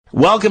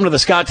Welcome to the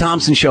Scott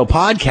Thompson Show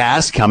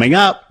podcast. Coming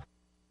up,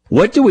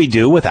 what do we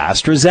do with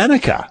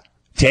AstraZeneca?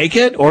 Take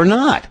it or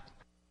not?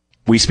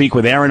 We speak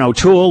with Aaron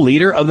O'Toole,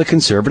 leader of the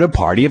Conservative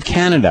Party of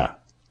Canada.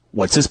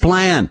 What's his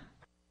plan?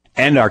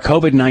 And are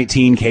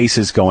COVID-19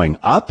 cases going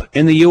up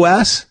in the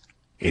U.S.?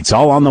 It's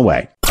all on the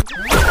way.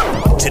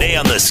 Today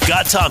on the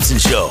Scott Thompson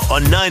Show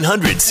on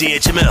 900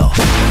 CHML.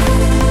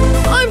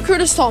 I'm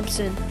Curtis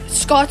Thompson,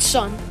 Scott's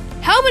son.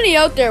 How many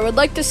out there would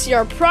like to see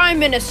our Prime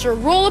Minister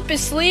roll up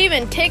his sleeve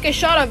and take a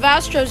shot of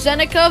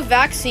AstraZeneca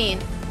vaccine?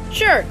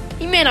 Sure,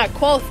 he may not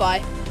qualify,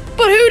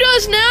 but who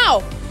does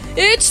now?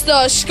 It's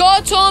the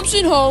Scott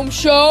Thompson Home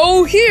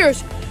Show.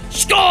 Here's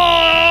Scott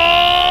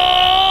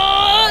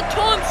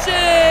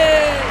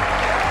Thompson!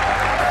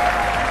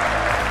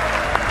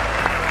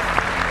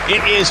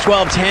 It is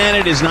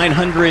 12:10. It is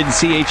 900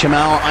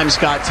 CHML. I'm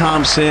Scott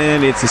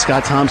Thompson. It's the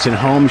Scott Thompson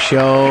Home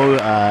Show.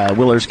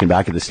 Will Erskine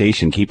back at the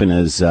station, keeping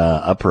us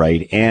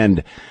upright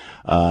and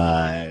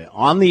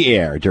on the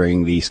air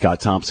during the Scott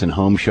Thompson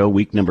Home Show,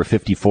 week number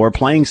 54,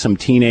 playing some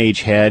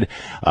Teenage Head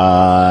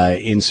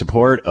in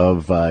support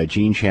of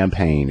Gene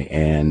Champagne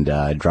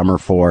and drummer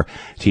for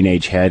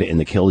Teenage Head and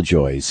the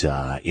Killjoys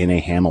in a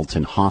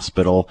Hamilton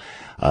hospital.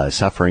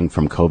 Suffering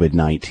from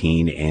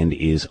COVID-19 and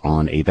is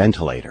on a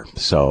ventilator.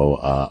 So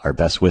our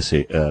best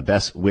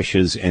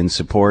wishes and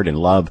support and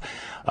love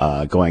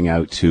going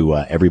out to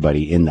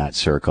everybody in that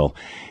circle,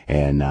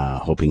 and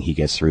hoping he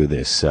gets through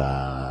this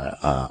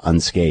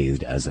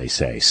unscathed, as they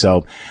say.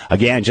 So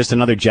again, just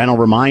another gentle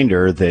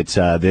reminder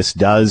that this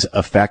does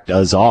affect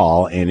us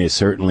all and is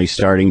certainly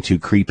starting to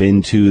creep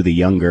into the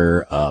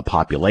younger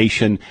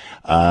population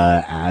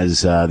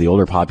as the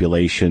older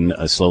population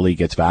slowly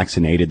gets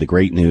vaccinated. The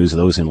great news,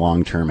 those in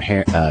long-term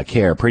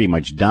care pretty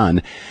much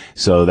done.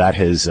 So that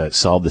has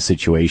solved the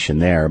situation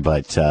there.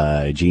 But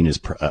Gene is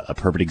a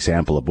perfect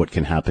example of what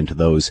can happen to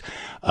those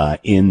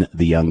in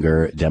the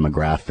younger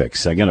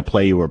demographics. I'm going to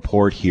play you a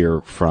report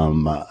here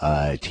from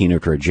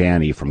Tina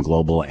Trajani from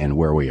Global and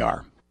Where We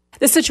Are.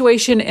 The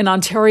situation in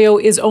Ontario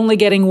is only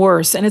getting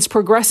worse, and it's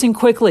progressing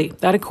quickly.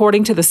 That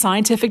according to the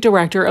scientific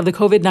director of the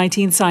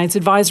COVID-19 Science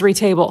Advisory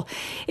Table.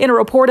 In a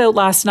report out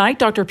last night,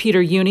 Dr.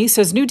 Peter Juni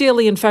says new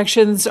daily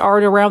infections are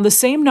at around the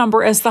same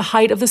number as the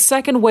height of the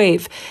second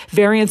wave.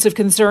 Variants of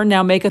concern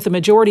now make up the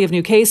majority of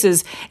new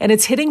cases, and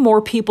it's hitting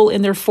more people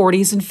in their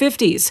 40s and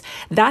 50s.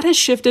 That has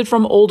shifted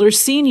from older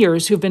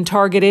seniors who've been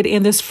targeted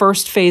in this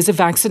first phase of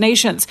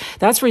vaccinations.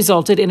 That's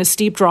resulted in a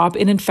steep drop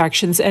in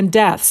infections and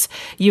deaths.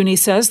 Juni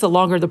says the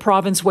longer the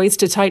province waits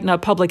to tighten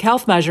up public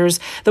health measures,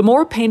 the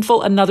more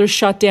painful another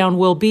shutdown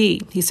will be.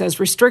 He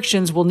says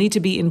restrictions will need to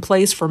be in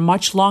place for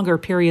much longer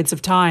periods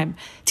of time.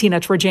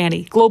 Tina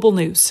Trajani, Global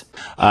News.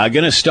 Going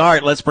to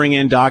start. Let's bring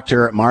in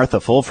Dr.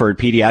 Martha Fulford,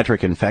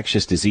 pediatric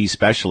infectious disease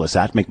specialist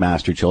at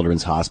McMaster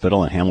Children's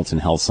Hospital and Hamilton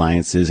Health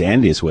Sciences,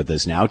 and is with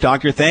us now.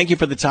 Doctor, thank you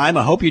for the time.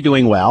 I hope you're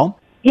doing well.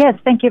 Yes,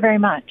 thank you very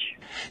much.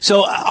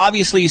 So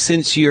obviously,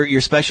 since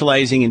you're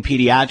specializing in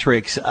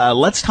pediatrics,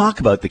 let's talk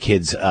about the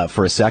kids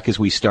for a sec as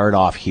we start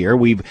off here.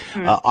 We've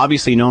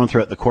obviously known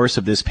throughout the course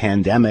of this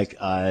pandemic,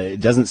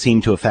 it doesn't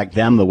seem to affect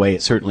them the way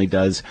it certainly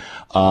does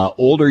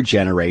older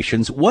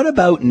generations. What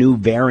about new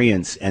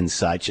variants and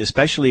such,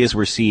 especially as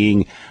we're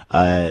seeing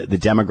the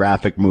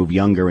demographic move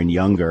younger and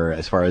younger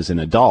as far as in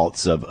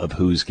adults of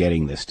who's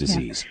getting this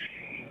disease?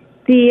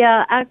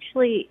 Yeah.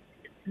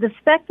 The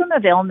spectrum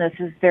of illness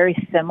is very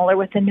similar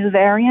with the new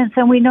variants,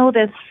 and we know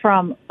this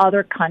from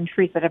other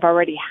countries that have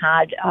already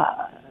had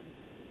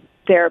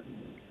their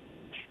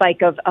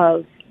spike of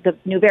the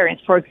new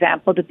variants. For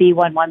example, the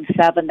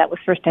B117 that was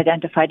first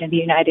identified in the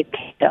United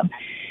Kingdom.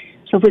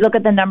 So if we look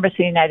at the numbers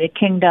in the United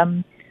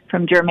Kingdom,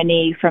 from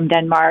Germany, from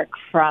Denmark,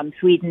 from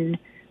Sweden,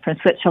 from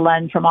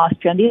Switzerland, from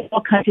Austria, and these are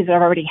all countries that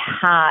have already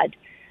had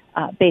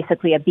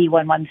basically a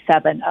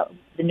B117,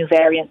 the new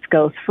variants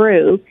go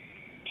through.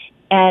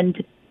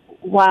 And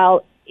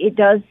while it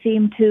does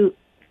seem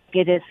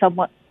it is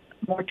somewhat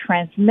more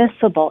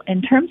transmissible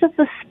in terms of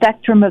the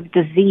spectrum of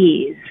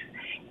disease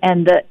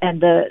and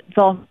the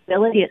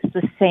vulnerability, it's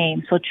the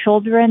same. So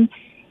children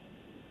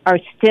are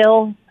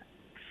still,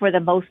 for the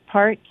most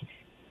part,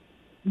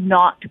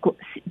 not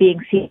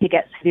being seen to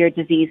get severe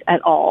disease at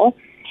all,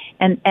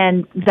 and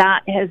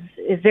that is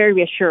very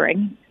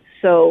reassuring.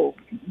 So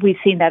we've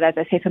seen that, as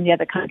I say, from the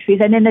other countries,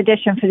 and in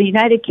addition, for the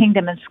United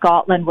Kingdom and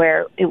Scotland,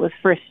 where it was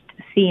first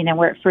seen and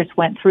where it first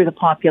went through the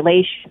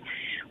population.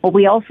 What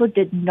we also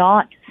did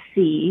not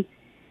see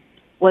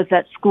was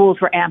that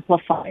schools were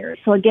amplifiers.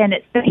 So again,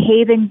 it's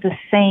behaving the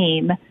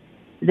same,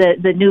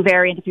 the new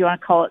variant, if you want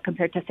to call it,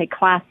 compared to, say,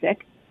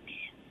 classic,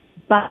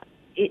 but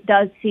it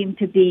does seem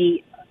to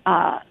be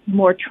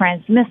more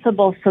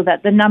transmissible so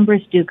that the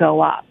numbers do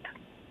go up.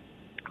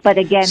 But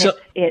again,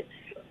 it's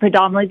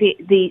predominantly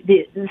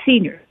the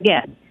seniors,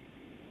 again.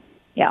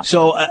 Yeah.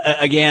 So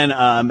again,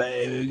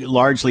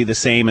 largely the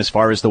same as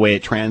far as the way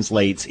it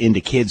translates into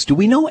kids. Do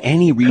we know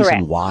any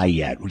reason why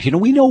yet?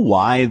 We know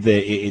why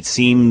it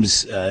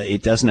seems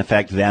it doesn't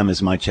affect them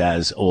as much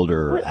as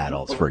older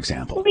adults, for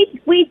example?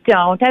 We We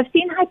don't. I've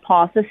seen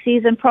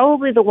hypotheses, and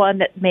probably the one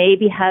that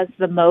maybe has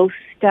the most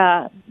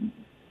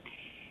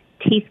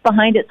teeth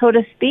behind it, so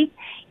to speak,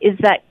 is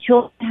that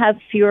children have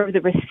fewer of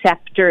the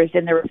receptors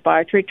in the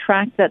respiratory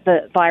tract that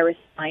the virus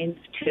binds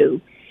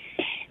to.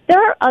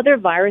 There are other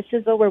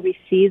viruses, though, where we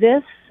see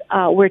this,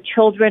 where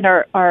children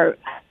are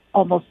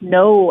almost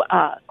no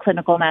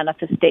clinical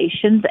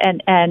manifestations,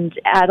 and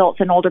adults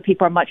and older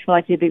people are much more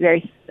likely to be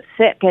very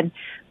sick. And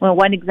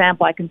one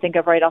example I can think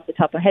of right off the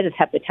top of my head is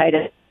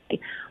hepatitis A,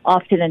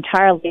 often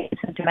entirely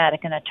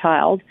asymptomatic in a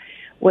child,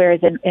 whereas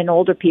in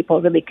older people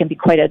it really can be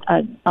quite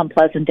an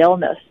unpleasant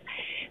illness.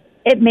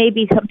 It may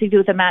be something to do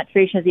with the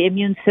maturation of the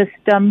immune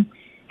system,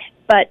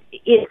 but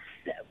it's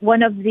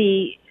one of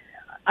the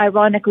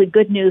ironically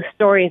good news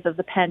stories of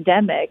the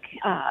pandemic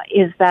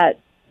is that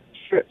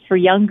for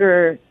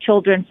younger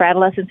children, for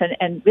adolescents,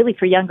 and really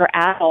for younger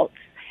adults,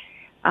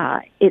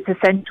 it's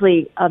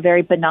essentially a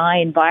very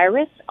benign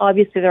virus.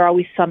 Obviously, there are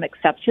always some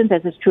exceptions,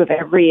 as is true of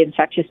every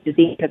infectious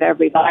disease, of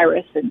every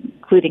virus,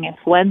 including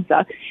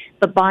influenza.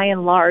 But by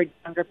and large,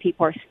 younger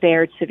people are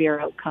spared severe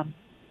outcomes.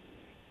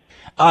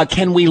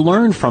 Can we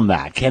learn from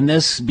that? Can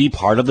this be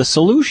part of the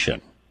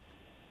solution?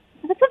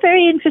 That's a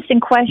very interesting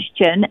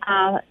question.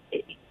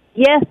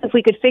 Yes, if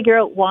we could figure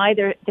out why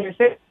there's,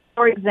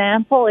 for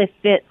example, if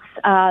it's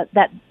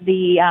that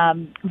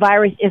the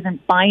virus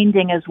isn't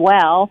binding as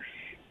well,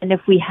 and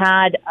if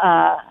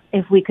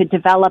we could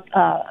develop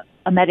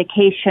a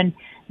medication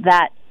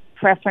that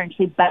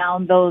preferentially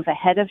bound those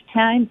ahead of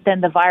time, then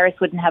the virus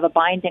wouldn't have a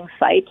binding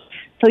site.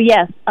 So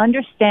yes,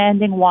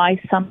 understanding why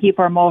some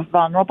people are more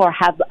vulnerable or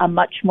have a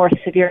much more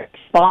severe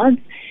response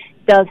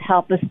does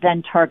help us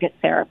then target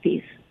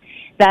therapies.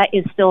 That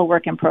is still a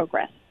work in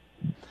progress.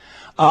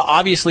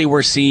 Obviously,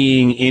 we're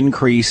seeing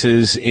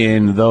increases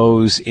in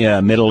those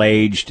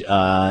middle-aged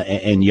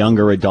and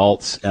younger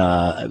adults.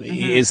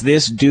 Is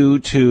this due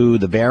to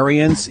the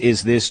variants?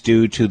 Is this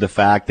due to the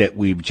fact that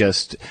we've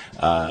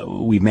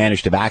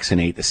managed to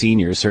vaccinate the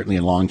seniors, certainly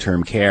in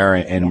long-term care,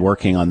 and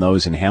working on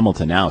those in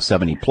Hamilton now,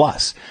 70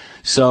 plus?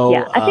 So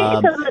yeah,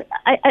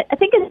 I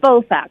think it's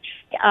both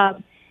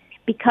actually.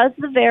 Because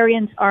the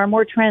variants are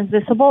more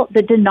transmissible,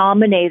 the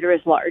denominator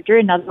is larger.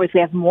 In other words, we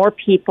have more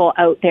people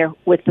out there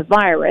with the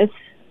virus.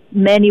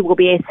 Many will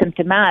be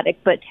asymptomatic,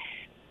 but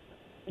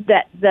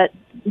that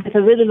with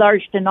a really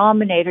large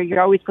denominator, you're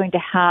always going to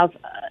have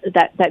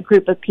that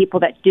group of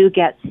people that do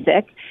get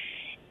sick.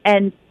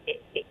 And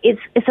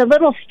it's a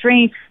little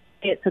strange.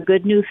 It's a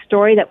good news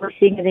story that we're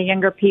seeing in the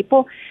younger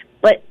people,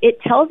 but it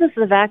tells us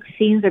the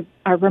vaccines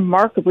are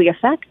remarkably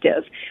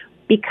effective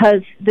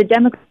because the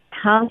demographics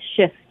has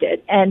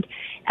shifted, and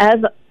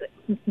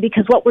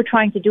because what we're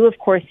trying to do, of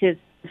course, is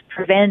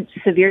prevent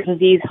severe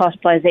disease,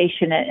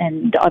 hospitalization,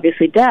 and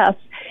obviously death.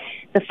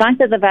 The fact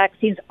that the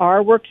vaccines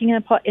are working in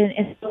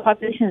the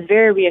population is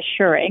very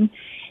reassuring.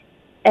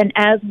 And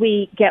as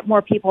we get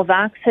more people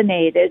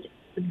vaccinated,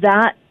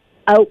 that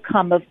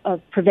outcome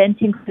of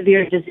preventing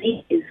severe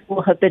disease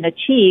will have been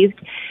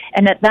achieved.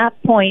 And at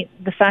that point,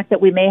 the fact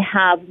that we may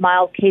have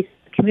mild cases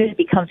in the community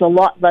becomes a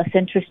lot less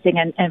interesting.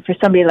 And for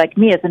somebody like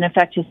me, as an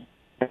infectious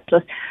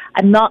specialist,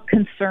 I'm not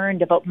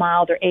concerned about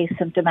mild or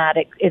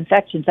asymptomatic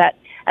infections.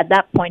 At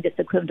that point, it's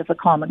equivalent of a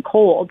common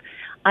cold.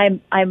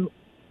 I'm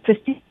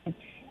interested in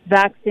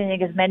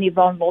vaccinating as many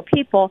vulnerable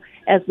people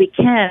as we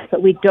can,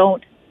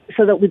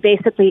 so that we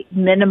basically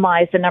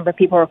minimize the number of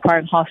people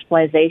requiring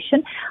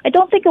hospitalization. I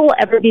don't think it will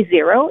ever be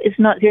zero. It's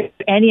not zero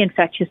for any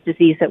infectious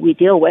disease that we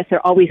deal with. There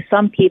are always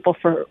some people,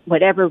 for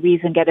whatever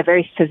reason, get a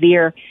very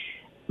severe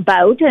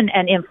bout,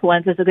 and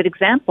influenza is a good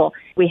example.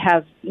 We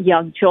have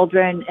young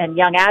children and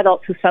young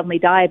adults who suddenly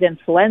die of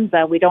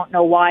influenza. We don't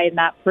know why in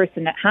that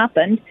person it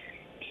happened.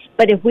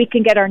 But if we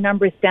can get our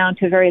numbers down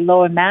to very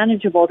low and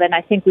manageable, then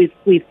I think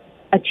we've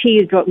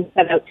achieved what we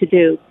set out to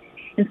do.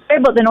 And sorry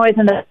about the noise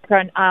in the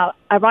background.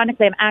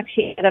 Ironically, I'm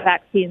actually at a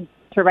vaccine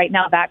center right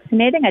now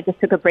vaccinating. I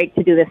just took a break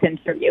to do this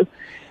interview.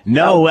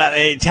 No,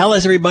 tell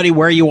us, everybody,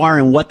 where you are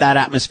and what that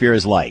atmosphere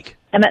is like.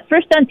 I'm at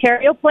First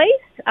Ontario Place,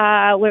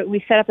 where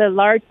we set up a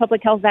large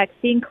public health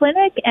vaccine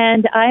clinic,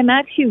 and I'm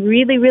actually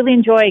really, really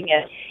enjoying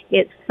it.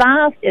 It's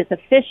fast, it's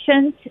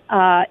efficient,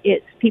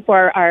 people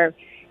are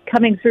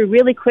coming through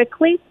really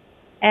quickly,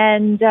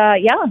 and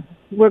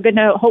we're going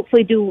to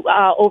hopefully do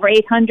over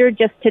 800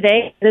 just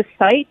today at this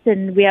site,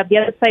 and we have the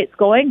other sites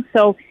going.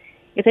 So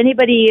if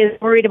anybody is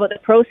worried about the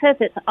process,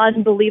 it's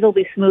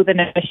unbelievably smooth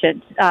and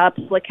efficient.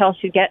 Public Health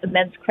should get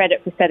immense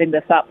credit for setting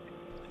this up.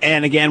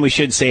 And again, we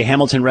should say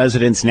Hamilton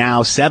residents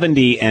now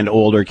 70 and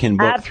older can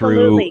book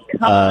Absolutely. through.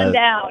 Come on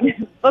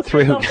down. Book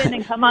yourself in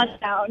and come on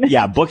down.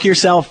 Yeah, book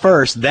yourself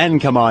first, then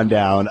come on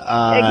down.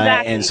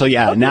 Exactly. And so,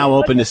 now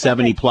open to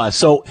 70 plus.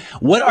 So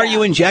what are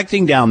you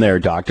injecting down there,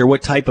 doctor?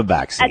 What type of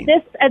vaccine?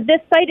 At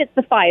this site, it's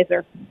the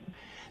Pfizer.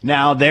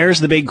 Now,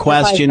 there's the big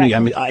question. I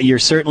mean, you're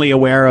certainly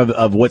aware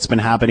of what's been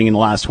happening in the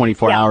last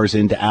 24 hours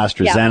into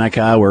AstraZeneca.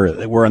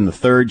 Yeah. We're on the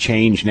third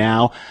change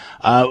now.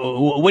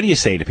 What do you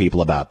say to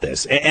people about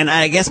this? And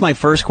I guess my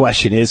first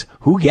question is,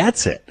 who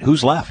gets it?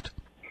 Who's left?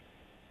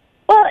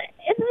 Well,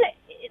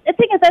 the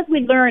thing is, as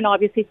we learn,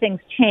 obviously things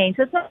change.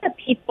 It's not that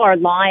people are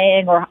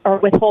lying or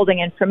withholding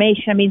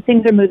information. I mean,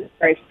 things are moving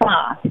very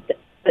fast.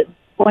 But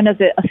one of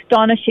the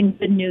astonishing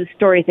good news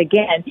stories,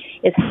 again,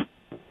 is how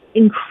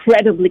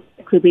incredibly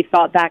quickly we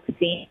thought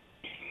vaccine.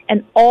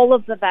 And all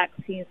of the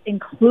vaccines,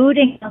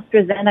 including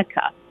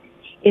AstraZeneca,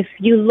 if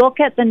you look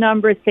at the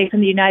numbers, say,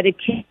 from the United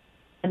Kingdom,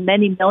 and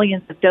many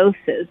millions of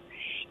doses,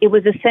 it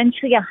was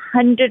essentially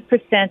 100%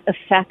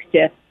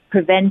 effective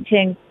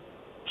preventing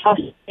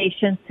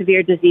hospitalization,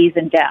 severe disease,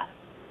 and death.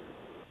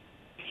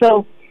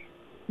 So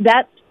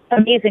that's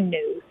amazing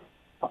news.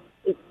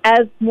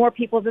 As more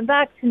people have been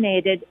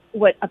vaccinated,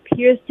 what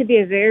appears to be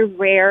a very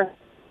rare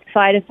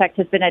side effect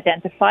has been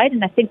identified,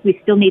 and I think we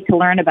still need to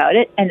learn about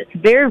it, and it's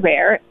very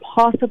rare,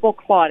 possible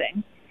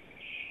clotting.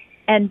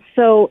 And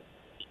so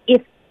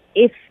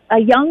if a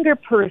younger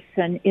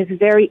person is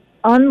very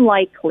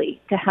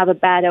unlikely to have a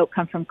bad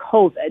outcome from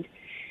COVID,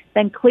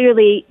 then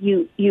clearly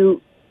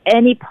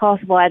any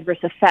possible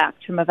adverse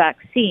effect from a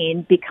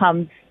vaccine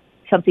becomes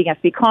something you have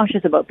to be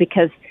cautious about,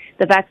 because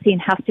the vaccine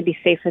has to be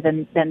safer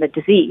than the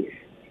disease.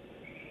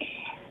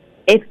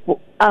 If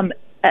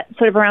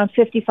sort of around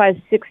 55,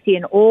 60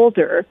 and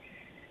older,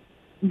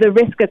 the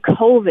risk of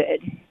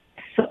COVID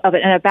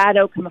and a bad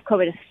outcome of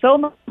COVID is so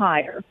much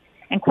higher.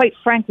 And quite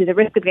frankly, the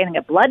risk of getting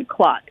a blood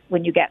clot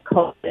when you get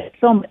COVID is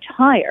so much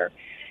higher.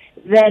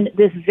 Then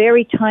this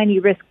very tiny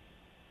risk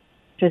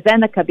of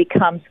AstraZeneca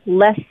becomes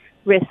less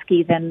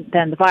risky than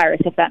the virus,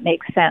 if that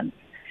makes sense.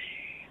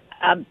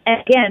 And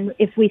again,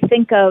 if we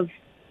think of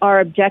our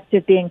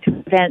objective being to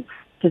prevent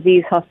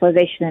disease,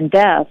 hospitalization, and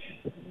death,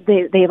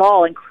 they've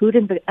all,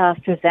 including the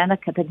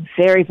AstraZeneca, been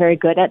very, very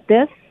good at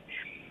this.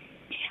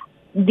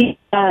 The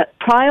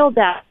trial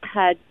that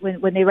had,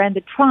 when they ran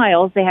the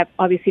trials, they have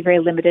obviously very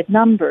limited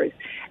numbers.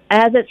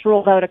 As it's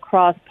rolled out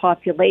across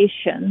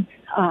populations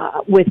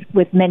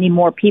with many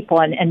more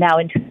people and now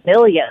into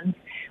millions,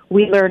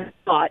 we learn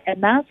a lot.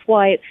 And that's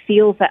why it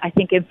feels that I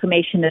think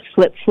information is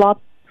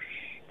flip-flop.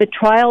 The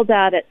trial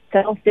data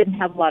itself didn't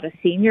have a lot of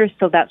seniors,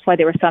 so that's why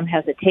there was some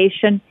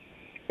hesitation.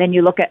 Then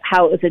you look at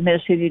how it was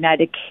administered in the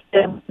United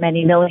Kingdom,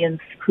 many millions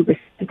who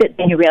received it,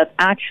 and you realize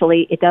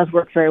actually it does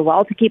work very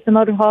well to keep them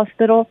out of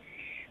hospital.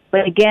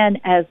 But again,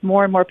 as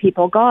more and more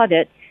people got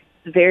it,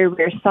 the very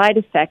rare side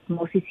effect,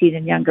 mostly seen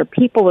in younger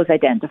people, was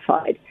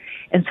identified.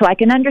 And so I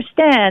can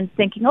understand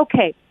thinking,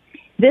 okay,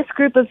 this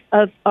group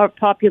of our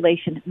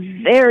population,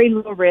 very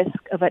low risk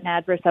of an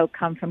adverse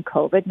outcome from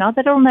COVID. Not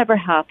that it'll never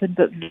happen,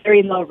 but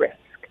very low risk.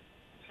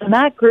 So in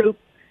that group,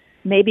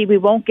 maybe we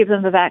won't give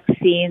them the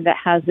vaccine that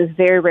has this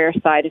very rare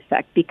side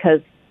effect,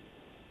 because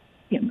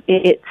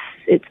it's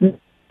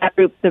that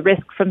group, the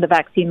risk from the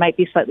vaccine might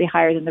be slightly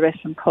higher than the risk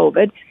from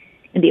COVID.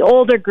 In the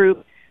older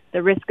group,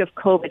 the risk of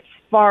COVID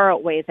far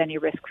outweighs any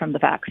risk from the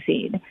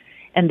vaccine.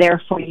 And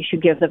therefore, you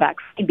should give the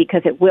vaccine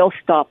because it will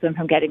stop them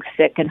from getting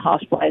sick and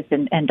hospitalized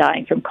and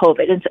dying from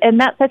COVID.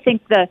 And that's, I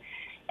think,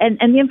 and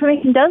the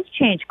information does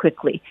change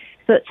quickly.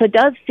 So it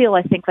does feel,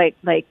 I think,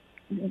 like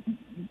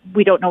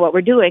we don't know what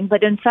we're doing.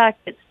 But in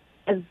fact, it's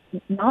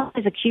knowledge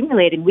is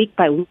accumulating week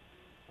by week.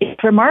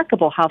 It's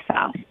remarkable how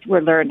fast we're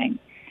learning.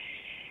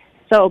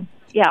 So,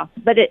 yeah,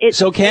 but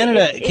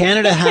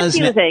Canada has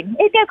confusing.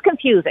 It gets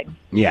confusing.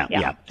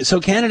 Yeah. So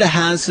Canada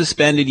has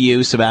suspended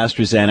use of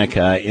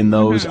AstraZeneca in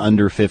those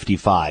under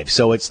 55.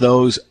 So it's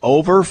those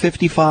over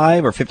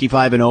 55 or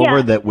 55 and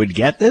over that would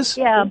get this?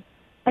 Yeah,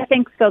 I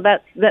think so.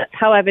 That's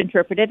how I've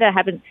interpreted it. I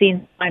haven't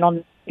seen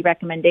final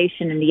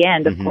recommendation in the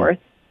end, of course.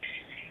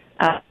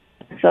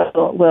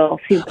 So we'll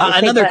see.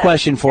 Another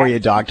question for you,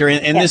 Doctor,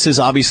 and this is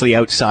obviously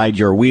outside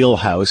your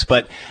wheelhouse,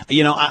 but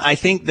I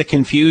think the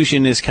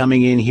confusion is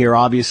coming in here,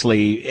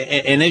 obviously,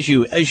 and as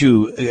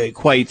you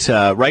quite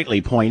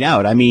rightly point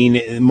out, I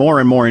mean, more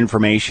and more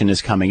information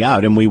is coming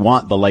out, and we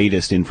want the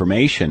latest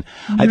information.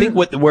 I think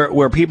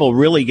where people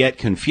really get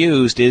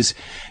confused is,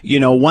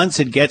 once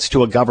it gets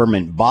to a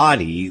government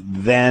body,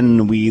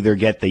 then we either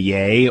get the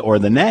yay or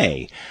the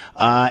nay.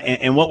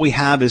 And what we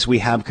have is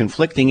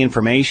conflicting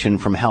information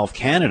from Health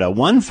Canada,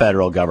 one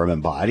federal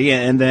government body,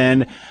 and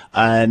then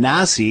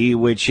NACI,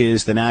 which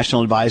is the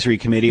National Advisory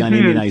Committee on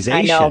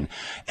Immunization.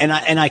 And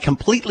I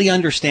completely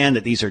understand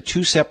that these are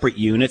two separate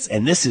units,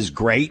 and this is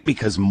great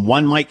because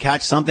one might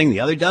catch something, the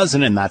other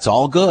doesn't, and that's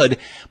all good.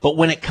 But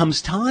when it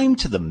comes time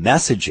to the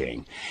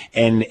messaging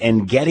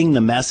and getting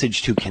the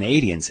message to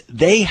Canadians,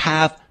 they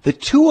have, the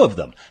two of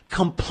them,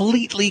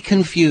 completely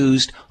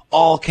confused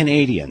all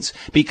Canadians,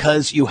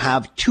 because you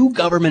have two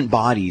government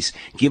bodies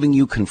giving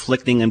you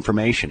conflicting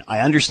information. I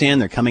understand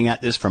they're coming at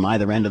this from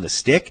either end of the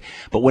stick,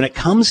 but when it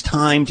comes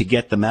time to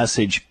get the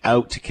message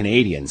out to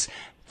Canadians,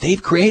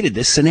 they've created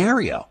this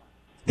scenario.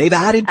 They've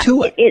added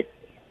to it.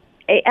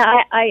 The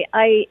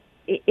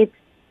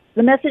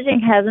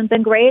messaging hasn't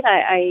been great.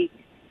 I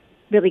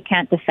really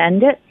can't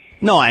defend it.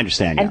 No, I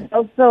understand. And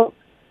also,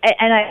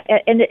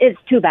 and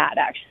it's too bad,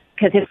 actually,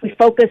 because if we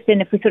focused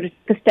and if we sort of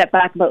took a step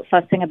back about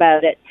fussing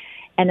about it,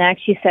 and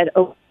actually said,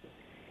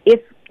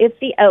 if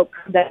the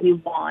outcome that we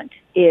want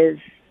is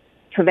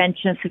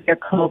prevention of severe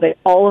COVID,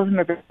 all of them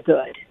are very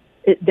good.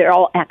 They're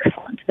all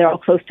excellent. They're all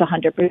close to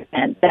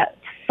 100%. That's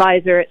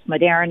Pfizer, it's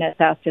Moderna, it's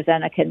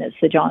AstraZeneca, and it's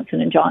the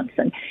Johnson &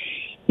 Johnson.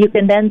 You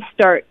can then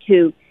start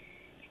to,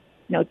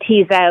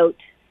 tease out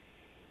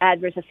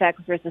adverse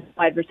effects versus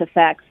adverse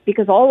effects,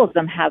 because all of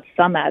them have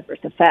some adverse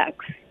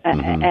effects,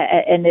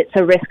 and it's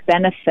a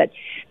risk-benefit.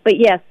 But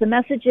yes, the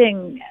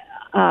messaging,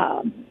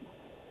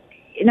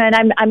 and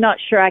I'm not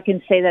sure I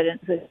can say that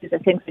the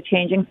things are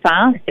changing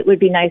fast. It would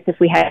be nice if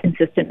we had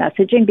consistent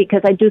messaging,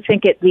 because I do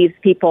think it leaves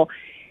people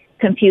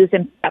confused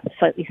and perhaps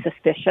slightly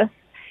suspicious.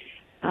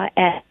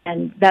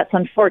 And that's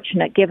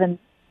unfortunate, given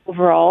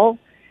overall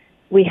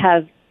we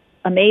have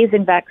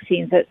amazing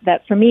vaccines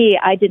that for me,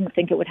 I didn't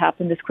think it would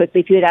happen this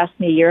quickly. If you had asked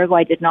me a year ago,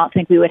 I did not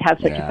think we would have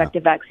such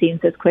effective vaccines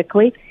as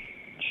quickly,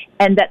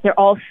 and that they're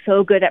all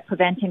so good at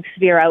preventing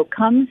severe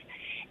outcomes.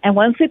 And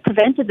once we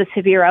prevented the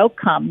severe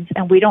outcomes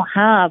and we don't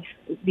have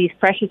these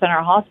pressures in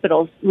our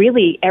hospitals,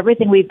 really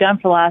everything we've done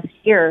for last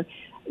year,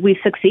 we've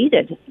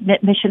succeeded,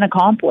 mission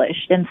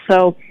accomplished. And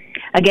so,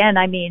 again,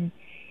 I mean,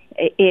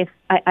 if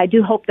I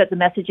do hope that the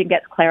messaging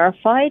gets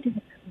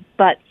clarified,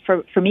 but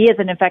for me as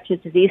an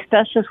infectious disease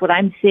specialist, what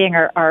I'm seeing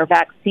are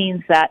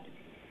vaccines that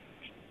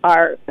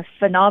are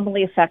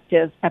phenomenally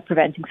effective at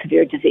preventing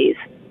severe disease.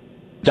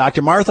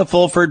 Dr. Martha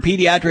Fulford,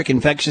 pediatric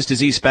infectious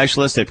disease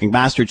specialist at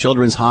McMaster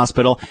Children's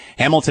Hospital,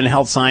 Hamilton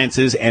Health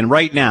Sciences, and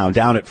right now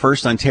down at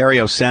First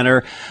Ontario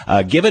Centre,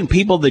 giving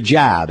people the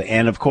jab.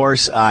 And of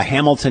course,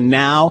 Hamilton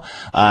Now,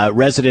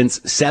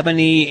 residents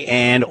 70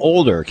 and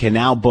older can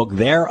now book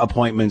their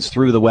appointments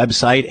through the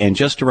website. And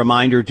just a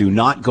reminder, do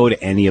not go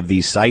to any of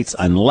these sites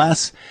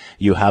unless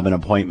you have an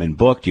appointment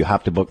booked. You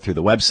have to book through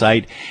the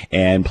website.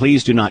 And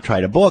please do not try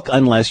to book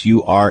unless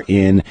you are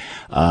in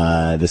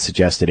the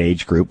suggested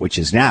age group, which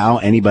is now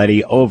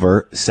anybody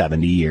over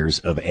 70 years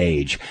of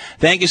age.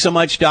 Thank you so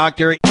much,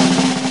 Doctor.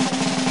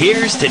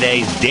 Here's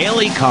today's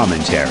daily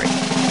commentary.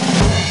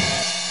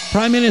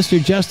 Prime Minister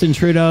Justin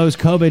Trudeau's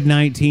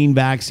COVID-19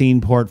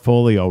 vaccine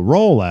portfolio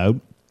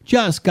rollout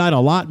just got a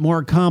lot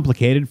more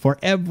complicated for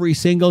every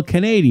single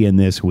Canadian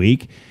this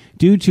week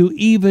due to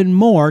even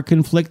more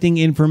conflicting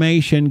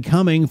information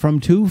coming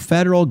from two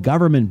federal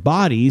government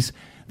bodies,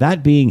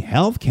 that being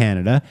Health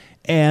Canada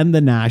and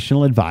the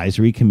National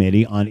Advisory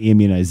Committee on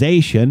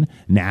Immunization,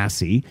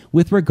 NACI,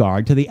 with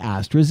regard to the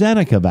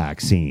AstraZeneca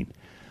vaccine.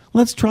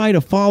 Let's try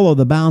to follow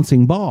the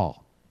bouncing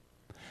ball.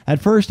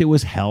 At first, it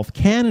was Health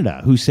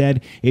Canada who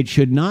said it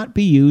should not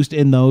be used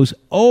in those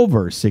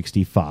over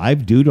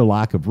 65 due to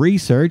lack of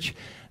research,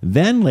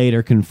 then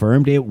later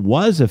confirmed it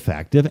was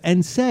effective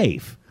and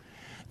safe.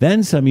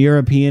 Then some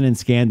European and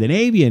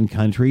Scandinavian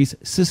countries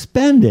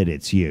suspended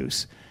its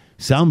use,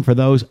 some for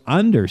those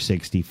under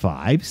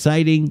 65,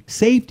 citing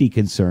safety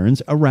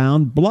concerns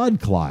around blood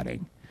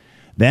clotting.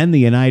 Then the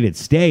United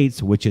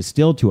States, which is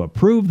still to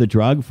approve the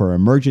drug for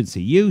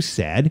emergency use,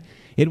 said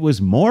it was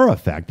more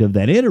effective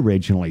than it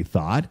originally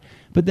thought,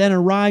 but then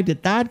arrived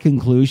at that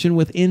conclusion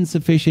with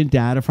insufficient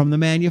data from the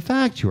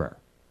manufacturer.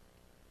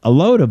 A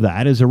load of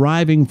that is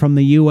arriving from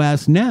the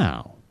U.S.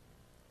 now.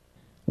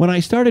 When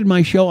I started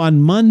my show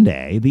on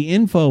Monday, the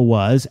info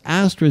was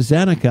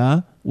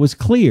AstraZeneca was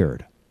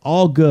cleared,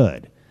 all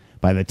good.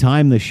 By the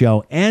time the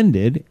show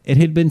ended, it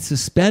had been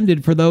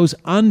suspended for those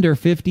under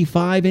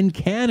 55 in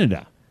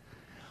Canada.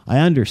 I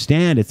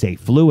understand it's a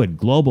fluid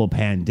global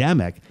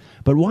pandemic,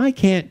 but why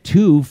can't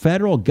two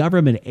federal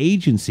government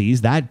agencies,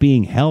 that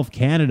being Health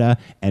Canada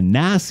and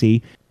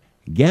NACI,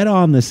 get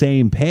on the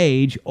same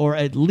page or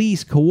at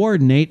least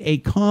coordinate a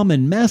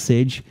common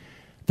message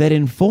that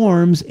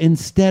informs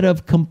instead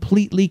of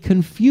completely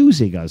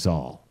confusing us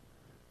all?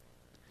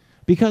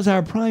 Because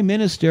our Prime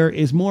Minister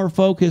is more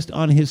focused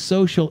on his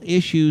social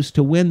issues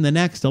to win the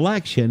next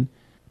election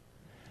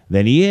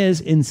than he is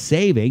in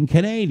saving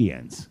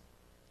Canadians.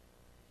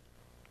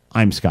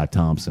 I'm Scott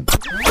Thompson.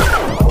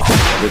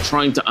 They're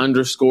trying to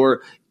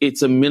underscore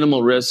it's a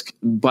minimal risk,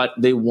 but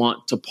they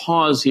want to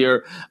pause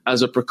here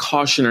as a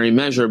precautionary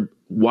measure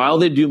while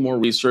they do more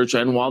research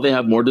and while they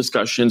have more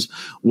discussions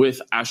with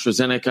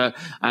AstraZeneca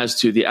as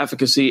to the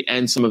efficacy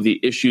and some of the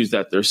issues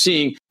that they're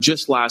seeing.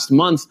 Just last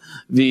month,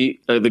 the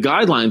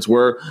guidelines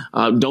were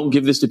don't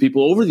give this to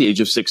people over the age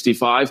of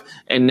 65,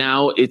 and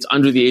now it's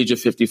under the age of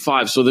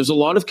 55. So there's a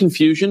lot of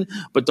confusion,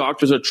 but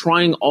doctors are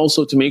trying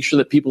also to make sure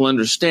that people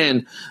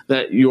understand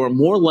that you're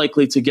more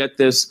likely to get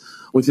this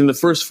within the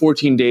first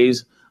 14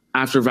 days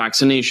after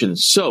vaccination.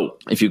 So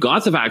if you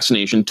got the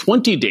vaccination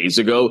 20 days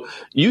ago,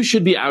 you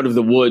should be out of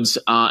the woods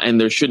and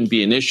there shouldn't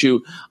be an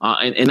issue.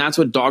 And that's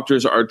what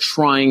doctors are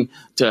trying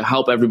to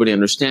help everybody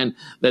understand,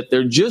 that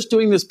they're just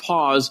doing this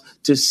pause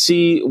to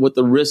see what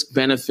the risk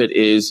benefit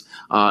is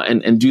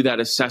and do that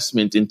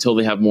assessment until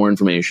they have more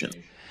information.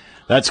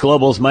 That's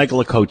Global's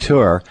Michael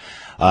Couture.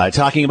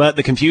 Talking about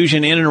the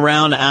confusion in and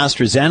around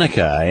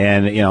AstraZeneca.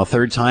 And,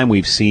 third time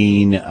we've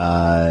seen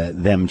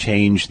them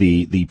change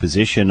the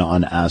position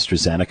on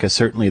AstraZeneca.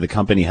 Certainly the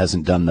company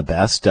hasn't done the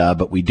best,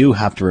 but we do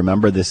have to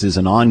remember this is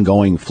an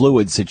ongoing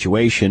fluid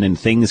situation and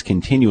things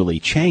continually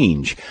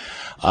change.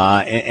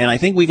 And I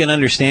think we can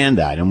understand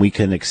that and we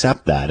can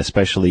accept that,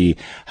 especially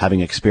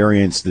having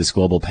experienced this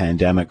global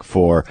pandemic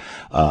for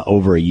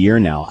over a year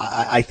now.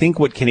 I think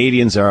what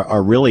Canadians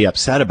are really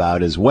upset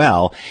about as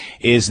well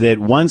is that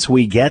once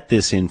we get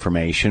this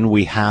information,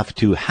 we have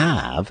to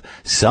have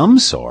some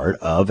sort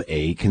of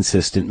a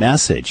consistent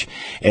message.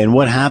 And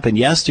what happened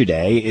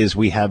yesterday is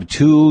we have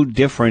two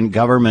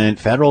different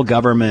federal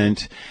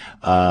government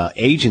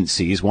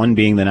agencies, one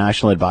being the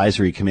National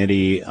Advisory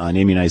Committee on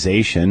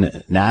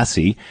Immunization,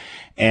 NACI,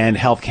 and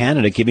Health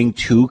Canada giving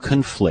two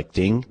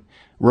conflicting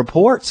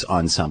reports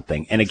on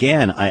something. And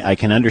again, I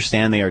can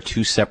understand they are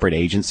two separate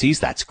agencies.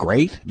 That's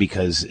great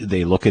because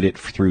they look at it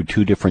through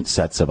two different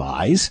sets of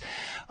eyes.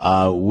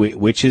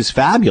 Which is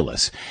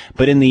fabulous.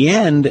 But in the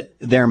end,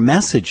 their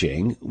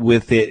messaging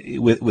with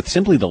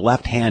simply the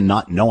left hand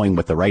not knowing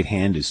what the right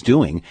hand is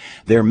doing,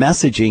 their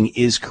messaging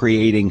is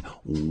creating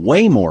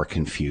way more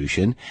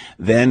confusion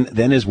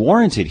than is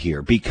warranted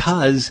here,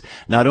 because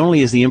not only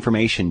is the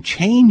information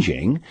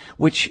changing,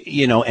 which,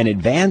 and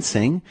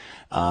advancing,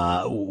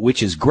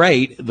 which is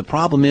great. The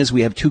problem is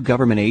we have two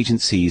government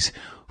agencies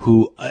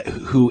who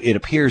it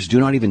appears do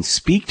not even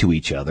speak to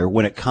each other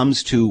when it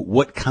comes to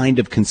what kind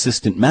of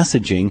consistent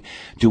messaging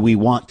do we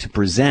want to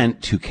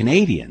present to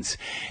Canadians.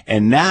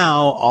 And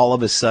now, all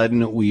of a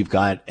sudden, we've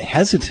got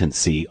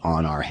hesitancy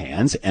on our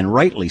hands, and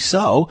rightly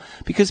so,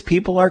 because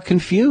people are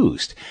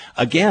confused.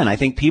 Again, I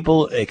think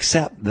people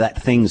accept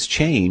that things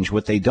change.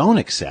 What they don't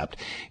accept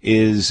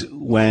is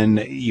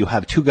when you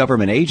have two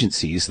government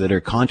agencies that are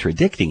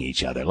contradicting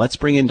each other. Let's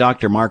bring in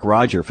Dr. Mark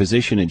Roger,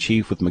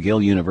 physician-in-chief with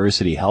McGill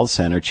University Health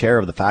Center, chair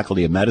of the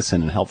Faculty of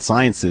Medicine and Health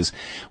Sciences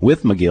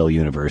with McGill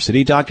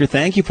University. Doctor,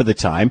 thank you for the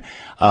time.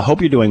 Hope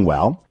you're doing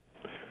well.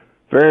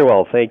 Very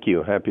well, thank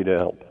you. Happy to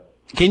help.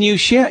 Can you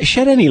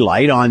shed any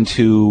light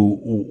onto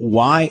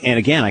why, and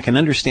again, I can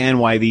understand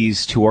why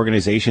these two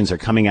organizations are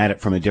coming at it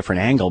from a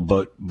different angle,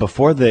 but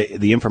before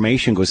the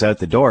information goes out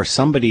the door,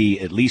 somebody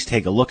at least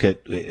take a look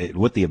at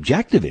what the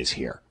objective is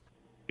here.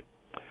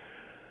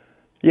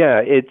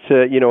 Yeah, it's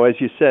as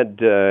you said,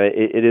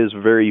 it is a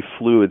very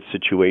fluid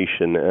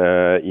situation.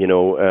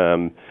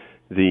 The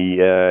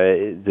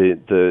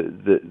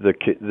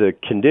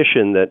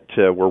condition that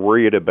we're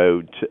worried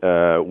about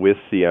with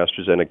the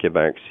AstraZeneca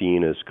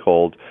vaccine is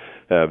called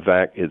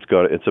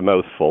it's a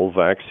mouthful,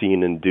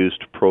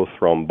 vaccine-induced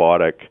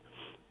prothrombotic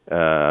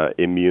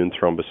immune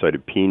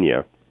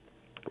thrombocytopenia,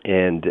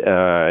 and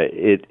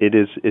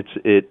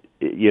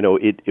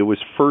it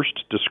was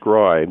first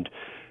described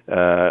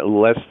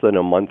less than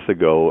a month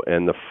ago,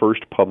 and the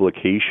first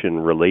publication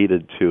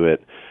related to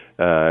it,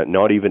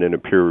 not even in a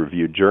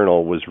peer-reviewed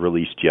journal, was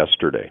released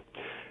yesterday.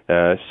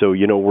 So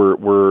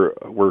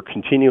we're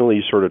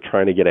continually sort of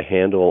trying to get a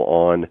handle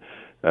on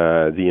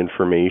the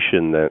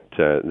information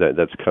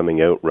that's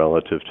coming out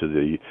relative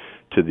to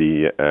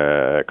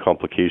the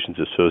complications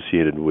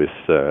associated with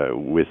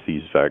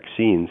these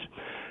vaccines,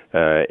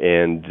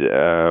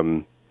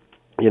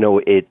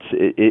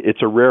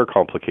 it's a rare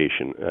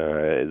complication.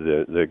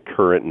 The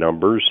current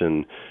numbers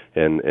and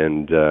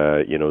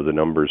the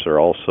numbers are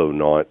also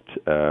not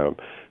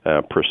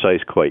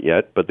precise quite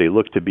yet, but they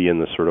look to be in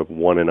the sort of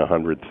 1 in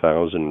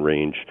 100,000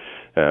 range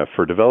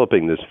for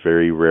developing this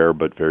very rare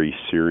but very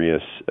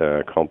serious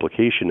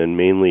complication, and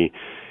mainly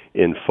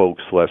in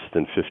folks less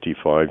than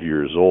 55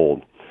 years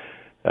old.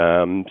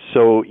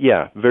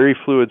 Very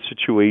fluid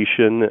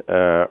situation,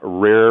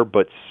 rare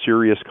but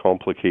serious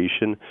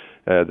complication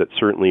that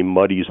certainly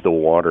muddies the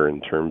water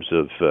in terms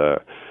of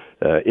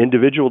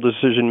individual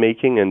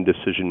decision-making and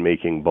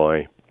decision-making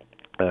by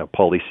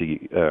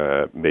policy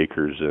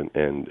makers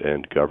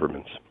and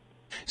governments.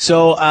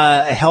 So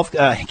Health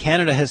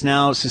Canada has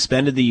now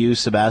suspended the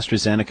use of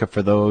AstraZeneca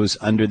for those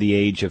under the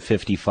age of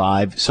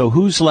 55. So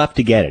who's left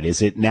to get it?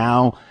 Is it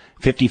now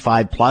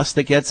 55 plus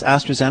that gets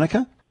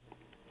AstraZeneca?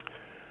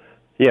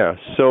 Yeah.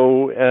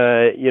 So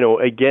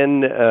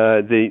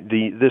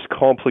this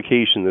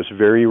complication, this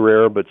very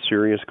rare but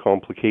serious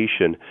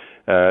complication,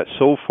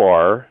 so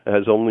far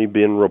has only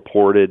been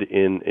reported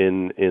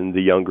in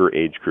the younger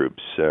age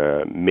groups,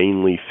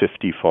 mainly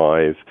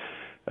 55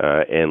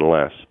 and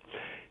less.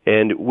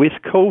 And with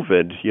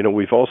COVID,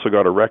 we've also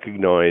got to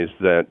recognize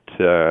that,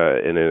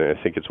 and I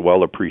think it's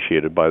well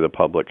appreciated by the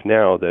public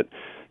now, that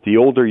the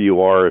older you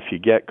are, if you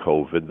get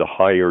COVID, the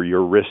higher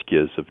your risk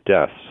is of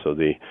death. So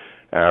the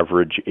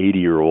average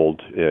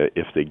 80-year-old,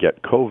 if they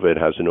get COVID,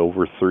 has an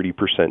over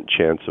 30%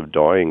 chance of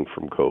dying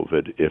from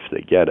COVID if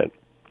they get it.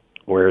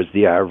 Whereas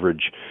the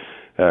average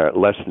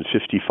less than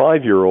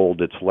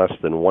 55-year-old, it's less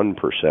than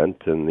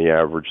 1%, and the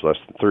average less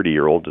than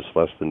 30-year-old is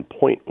less than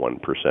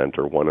 0.1%,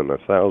 or 1 in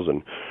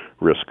 1,000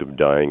 risk of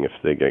dying if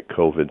they get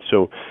COVID.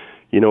 So,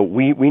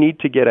 we need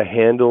to get a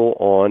handle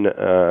on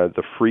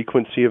the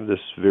frequency of this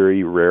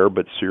very rare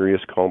but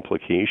serious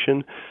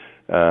complication,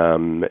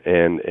 and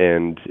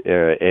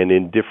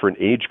in different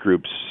age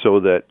groups, so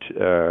that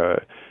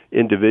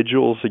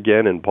individuals,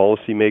 again, and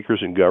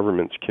policymakers and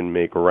governments can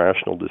make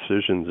rational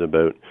decisions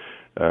about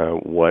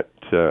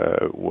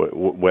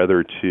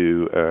whether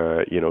to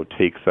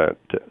take that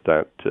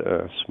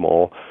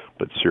small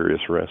but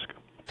serious risk.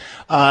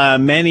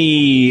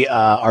 Many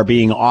are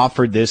being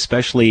offered this,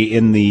 especially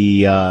in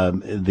the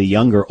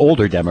younger,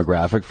 older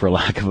demographic, for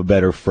lack of a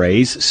better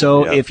phrase.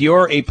 So if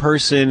you're a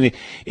person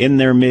in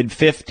their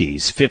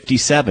mid-50s,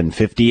 57,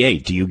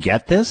 58, do you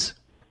get this?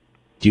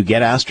 Do you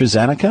get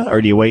AstraZeneca,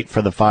 or do you wait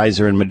for the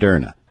Pfizer and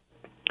Moderna?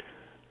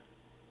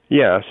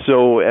 Yeah,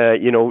 so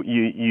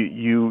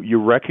you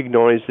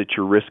recognize that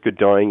your risk of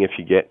dying if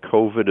you get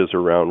COVID is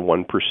around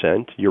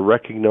 1%. You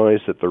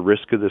recognize that the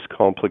risk of this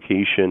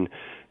complication,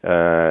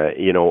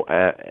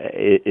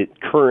 it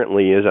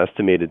currently is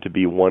estimated to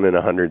be 1 in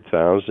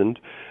 100,000,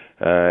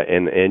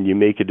 and you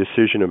make a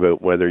decision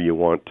about whether you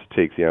want to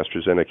take the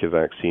AstraZeneca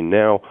vaccine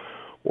now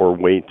or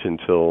wait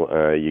until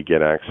you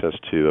get access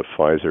to the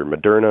Pfizer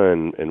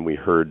Moderna. And we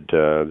heard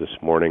this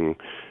morning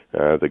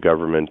the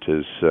government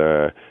is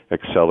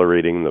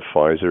accelerating the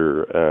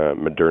Pfizer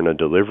Moderna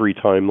delivery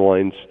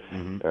timelines.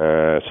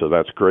 So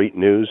that's great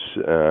news.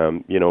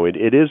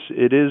 It is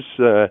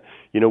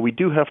we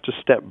do have to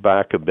step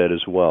back a bit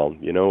as well.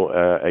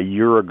 A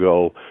year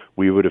ago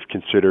we would have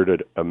considered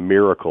it a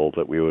miracle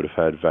that we would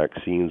have had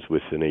vaccines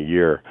within a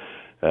year.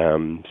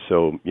 It's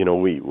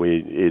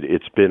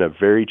been a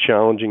very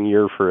challenging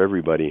year for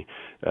everybody,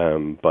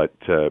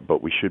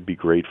 but we should be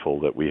grateful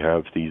that we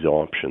have these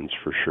options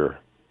for sure.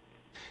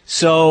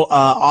 So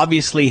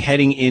obviously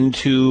heading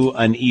into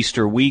an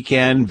Easter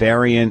weekend,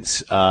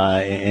 variants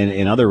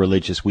and other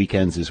religious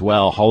weekends as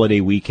well,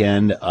 holiday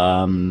weekend,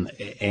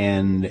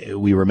 and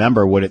we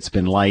remember what it's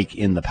been like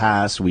in the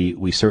past.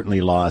 We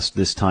certainly lost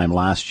this time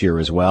last year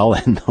as well,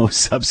 and those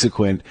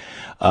subsequent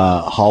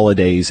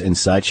holidays and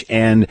such.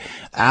 And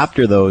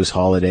after those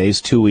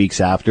holidays, 2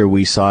 weeks after,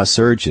 we saw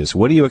surges.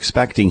 What are you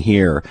expecting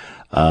here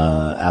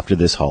after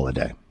this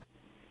holiday?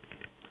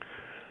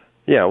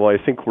 Yeah, well, I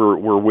think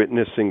we're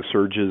witnessing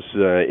surges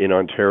in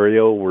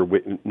Ontario. We're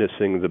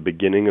witnessing the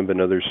beginning of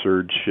another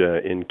surge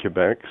in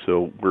Quebec.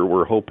 So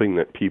we're hoping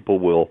that people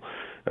will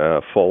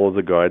follow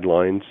the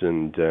guidelines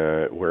and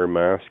wear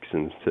masks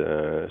and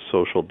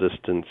social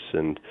distance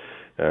and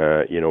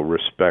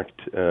respect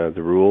the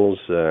rules.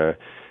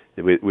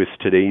 With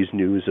today's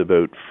news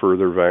about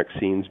further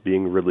vaccines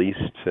being released,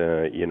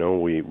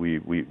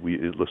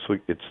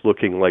 it's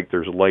looking like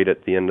there's light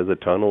at the end of the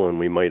tunnel, and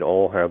we might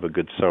all have a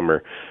good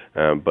summer.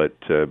 But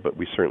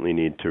we certainly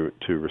need to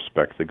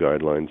respect the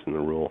guidelines and the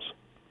rules.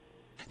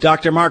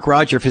 Dr. Mark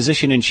Roger,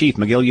 Physician-in-Chief,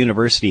 McGill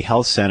University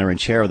Health Center and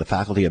Chair of the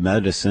Faculty of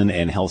Medicine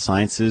and Health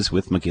Sciences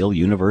with McGill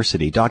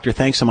University. Doctor,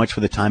 thanks so much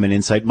for the time and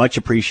insight. Much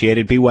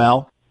appreciated. Be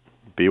well.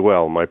 Be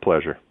well. My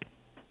pleasure.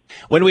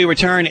 When we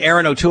return,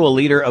 Erin O'Toole,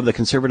 leader of the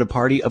Conservative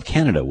Party of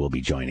Canada, will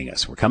be joining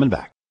us. We're coming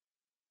back.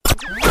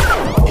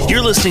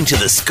 You're listening to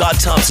the Scott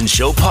Thompson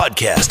Show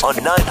podcast on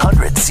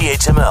 900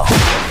 CHML.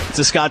 It's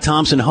the Scott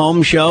Thompson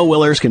Home Show.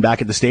 Will Erskine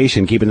back at the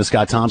station, keeping the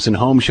Scott Thompson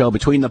Home Show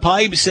between the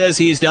pipes, says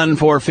he's done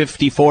for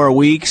 54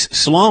 weeks.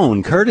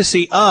 Sloan,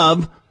 courtesy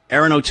of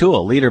Erin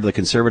O'Toole, leader of the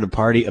Conservative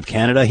Party of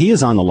Canada. He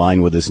is on the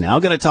line with us now.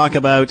 Going to talk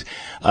about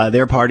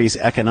their party's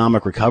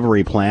economic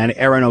recovery plan.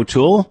 Erin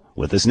O'Toole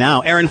with us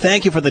now. Erin,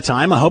 thank you for the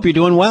time. I hope you're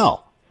doing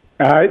well.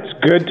 It's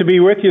good to be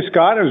with you,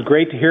 Scott. It was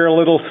great to hear a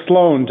little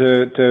Sloan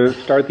to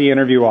start the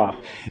interview off.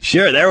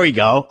 Sure, there we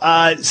go.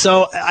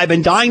 So I've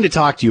been dying to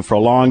talk to you for a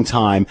long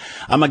time.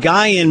 I'm a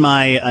guy in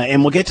my,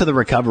 and we'll get to the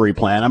recovery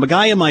plan. I'm a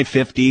guy in my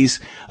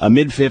 50s,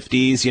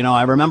 mid-50s.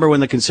 I remember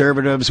when the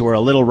Conservatives were a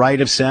little right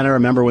of center. I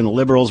remember when the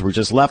Liberals were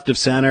just left of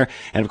center.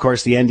 And, of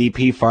course, the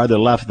NDP farther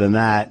left than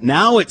that.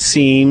 Now it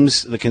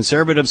seems the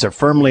Conservatives are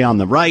firmly on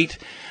the right.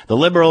 The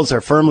Liberals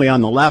are firmly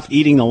on the left,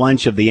 eating the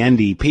lunch of the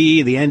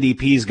NDP. The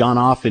NDP's gone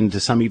off into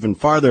some even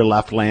farther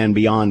left land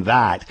beyond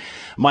that.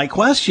 My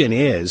question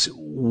is,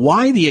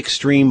 why the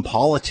extreme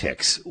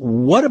politics?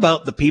 What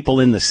about the people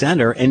in the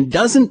center? And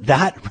doesn't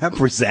that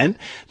represent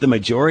the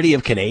majority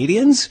of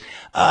Canadians?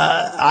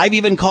 I've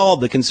even called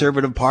the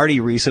Conservative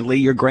Party recently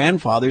your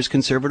grandfather's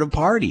Conservative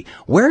Party.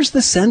 Where's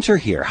the center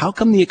here? How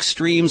come the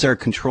extremes are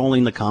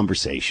controlling the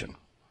conversation?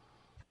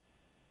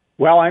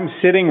 Well, I'm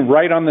sitting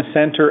right on the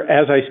center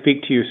as I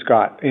speak to you,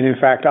 Scott. And in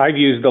fact, I've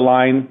used the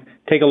line,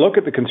 take a look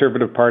at the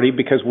Conservative Party,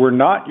 because we're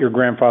not your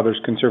grandfather's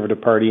Conservative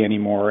Party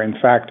anymore. In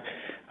fact,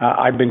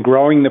 I've been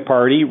growing the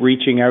party,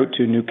 reaching out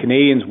to new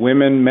Canadians,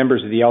 women,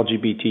 members of the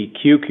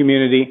LGBTQ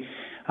community,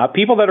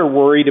 people that are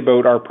worried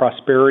about our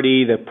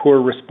prosperity, the poor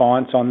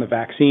response on the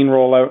vaccine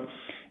rollout.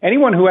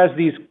 Anyone who has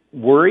these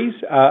worries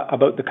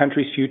about the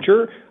country's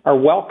future are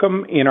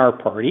welcome in our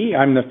party.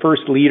 I'm the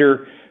first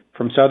leader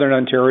from Southern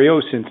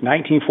Ontario since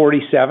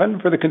 1947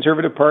 for the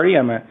Conservative Party.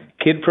 I'm a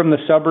kid from the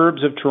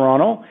suburbs of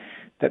Toronto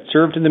that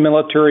served in the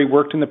military,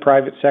 worked in the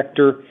private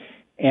sector,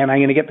 and I'm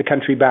going to get the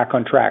country back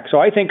on track. So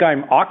I think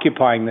I'm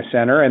occupying the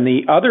center, and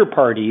the other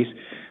parties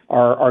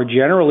are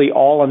generally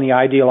all on the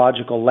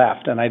ideological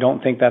left, and I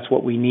don't think that's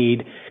what we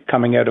need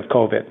coming out of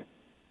COVID.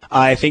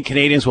 I think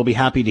Canadians will be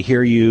happy to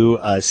hear you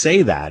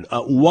say that.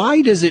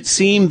 Why does it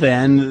seem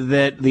then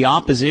that the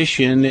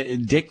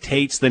opposition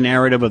dictates the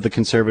narrative of the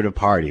Conservative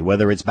Party,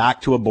 whether it's back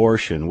to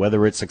abortion,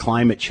 whether it's a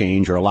climate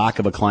change or a lack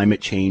of a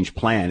climate change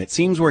plan? It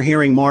seems we're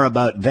hearing more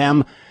about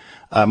them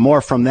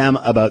more from them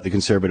about the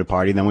Conservative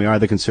Party than we are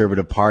the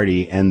Conservative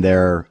Party and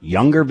their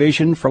younger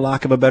vision, for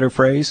lack of a better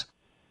phrase?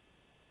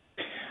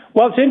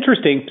 Well, it's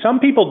interesting. Some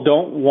people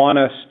don't want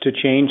us to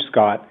change,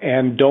 Scott,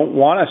 and don't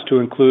want us to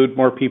include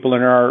more people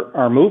in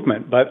our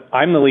movement. But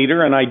I'm the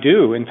leader, and I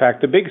do. In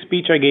fact, the big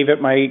speech I gave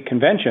at my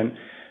convention,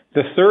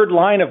 the third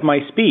line of my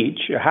speech,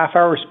 a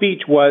half-hour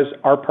speech, was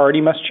our party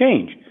must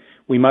change.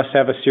 We must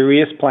have a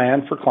serious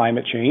plan for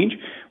climate change.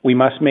 We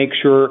must make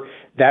sure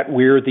that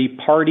we're the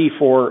party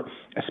for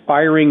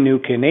aspiring new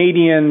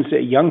Canadians,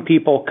 young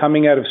people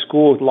coming out of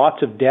school with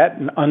lots of debt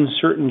and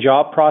uncertain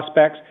job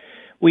prospects.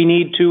 We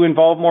need to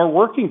involve more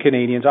working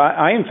Canadians.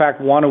 I in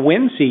fact, want to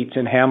win seats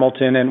in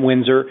Hamilton and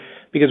Windsor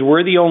because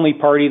we're the only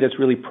party that's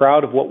really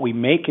proud of what we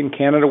make in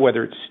Canada,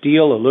 whether it's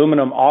steel,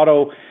 aluminum,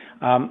 auto.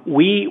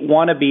 We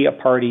want to be a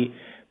party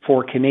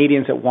for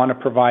Canadians that want to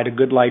provide a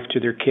good life to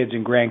their kids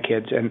and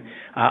grandkids. And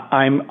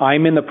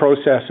I'm in the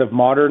process of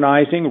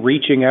modernizing,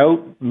 reaching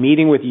out,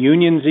 meeting with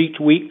unions each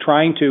week,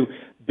 trying to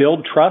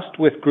build trust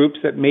with groups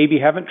that maybe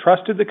haven't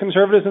trusted the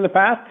Conservatives in the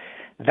past.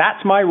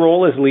 That's my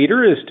role as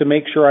leader, is to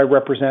make sure I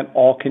represent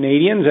all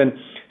Canadians. And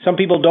some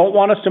people don't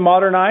want us to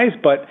modernize,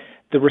 but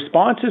the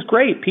response is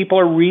great. People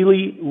are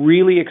really,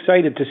 really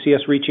excited to see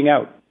us reaching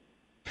out.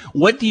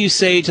 What do you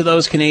say to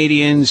those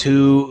Canadians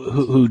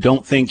who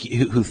think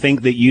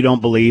that you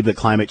don't believe that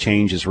climate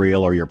change is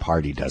real or your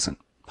party doesn't?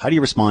 How do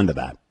you respond to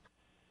that?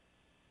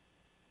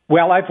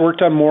 Well, I've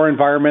worked on more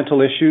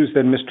environmental issues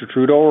than Mr.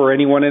 Trudeau or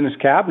anyone in his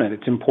cabinet.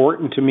 It's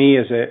important to me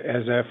as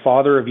a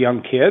father of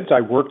young kids.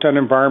 I worked on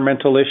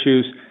environmental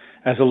issues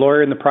as a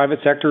lawyer in the private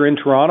sector in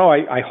Toronto.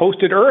 I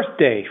hosted Earth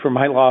Day for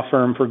my law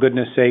firm, for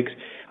goodness sakes.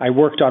 I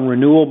worked on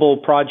renewable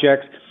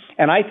projects.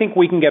 And I think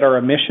we can get our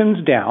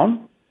emissions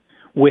down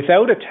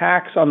without a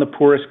tax on the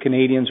poorest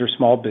Canadians or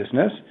small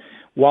business,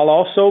 while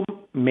also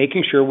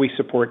making sure we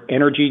support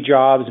energy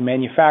jobs,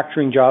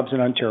 manufacturing jobs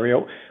in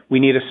Ontario. We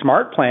need a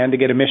smart plan to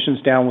get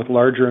emissions down with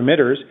larger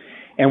emitters,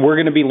 and we're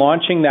going to be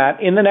launching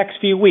that in the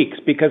next few weeks,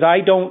 because I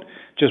don't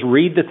just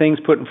read the things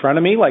put in front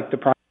of me like the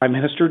Prime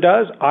Minister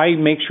does. I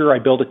make sure I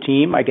build a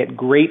team, I get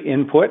great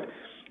input,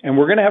 and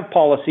we're going to have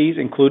policies,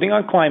 including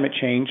on climate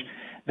change,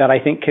 that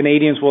I think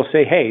Canadians will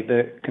say, hey,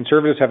 the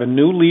Conservatives have a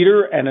new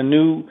leader and a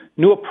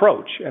new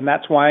approach, and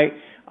that's why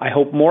I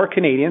hope more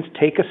Canadians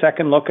take a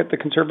second look at the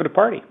Conservative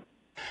Party.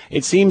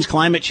 It seems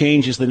climate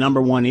change is the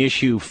number one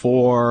issue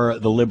for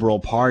the Liberal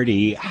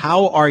Party.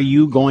 How are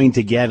you going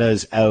to get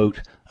us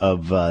out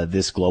of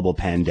this global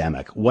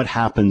pandemic? What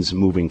happens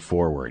moving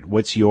forward?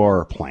 What's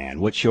your plan?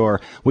 What's your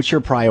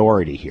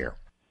priority here?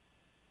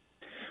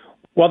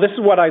 Well, this is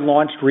what I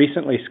launched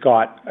recently,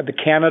 Scott, the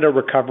Canada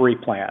Recovery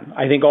Plan.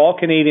 I think all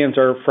Canadians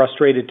are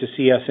frustrated to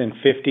see us in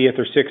 50th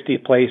or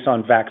 60th place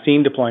on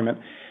vaccine deployment.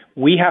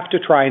 We have to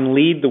try and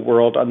lead the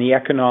world on the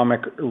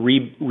economic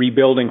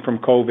rebuilding from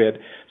COVID.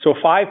 So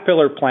a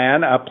 5-pillar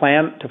plan, a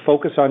plan to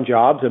focus on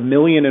jobs, 1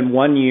 million in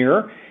 1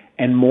 year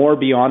and more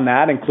beyond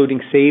that,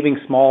 including saving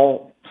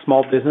small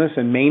business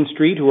and Main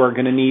Street, who are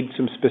going to need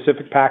some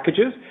specific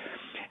packages.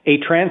 A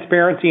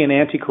transparency and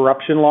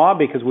anti-corruption law,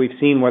 because we've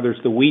seen, whether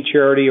it's the We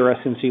Charity or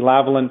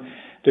SNC-Lavalin,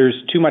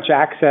 there's too much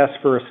access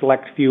for a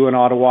select few in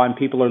Ottawa, and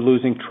people are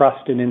losing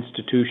trust in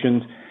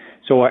institutions.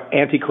 So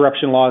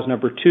anti-corruption law is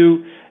number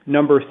 2.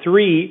 Number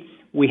 3,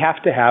 we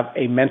have to have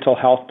a mental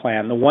health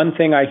plan. The one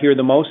thing I hear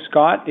the most,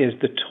 Scott, is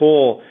the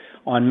toll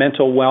on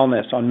mental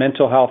wellness, on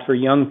mental health for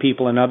young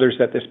people and others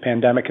that this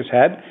pandemic has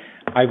had.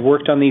 I've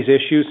worked on these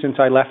issues since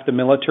I left the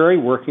military,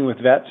 working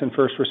with vets and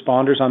first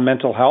responders on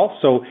mental health.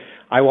 So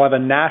I will have a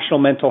national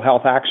mental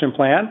health action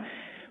plan.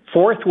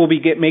 4th, we'll be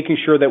making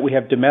sure that we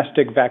have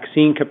domestic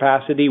vaccine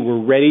capacity.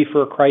 We're ready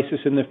for a crisis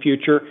in the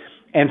future.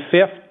 And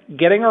 5th,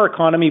 getting our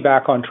economy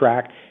back on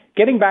track,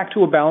 getting back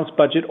to a balanced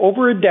budget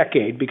over a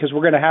decade, because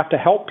we're going to have to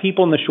help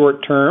people in the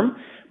short term,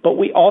 but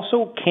we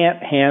also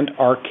can't hand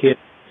our kids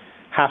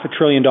 $500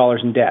 billion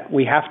in debt.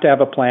 We have to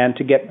have a plan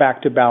to get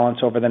back to balance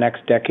over the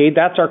next decade.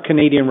 That's our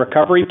Canadian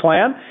Recovery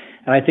Plan,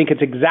 and I think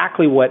it's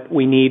exactly what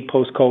we need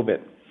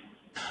post-COVID.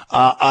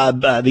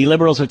 The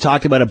Liberals have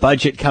talked about a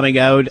budget coming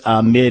out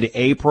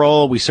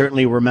mid-April. We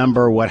certainly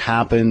remember what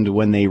happened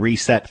when they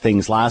reset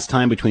things last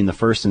time between the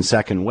first and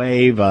second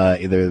wave.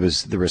 There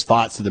was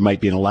thoughts that there might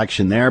be an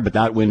election there, but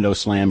that window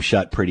slammed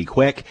shut pretty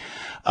quick.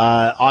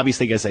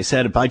 Obviously, as I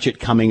said, a budget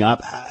coming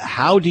up.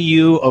 How do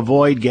you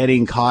avoid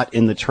getting caught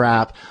in the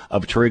trap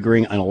of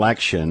triggering an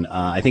election?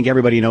 I think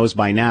everybody knows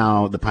by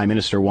now the Prime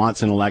Minister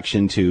wants an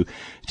election to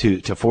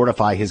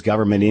fortify his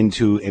government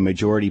into a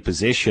majority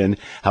position.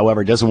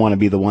 However, doesn't want to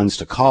be the ones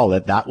to call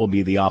it. That will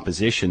be the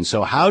opposition.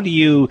 So how do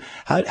you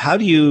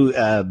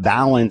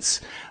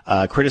balance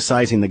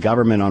criticizing the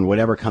government on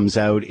whatever comes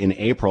out in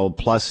April,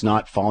 plus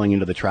not falling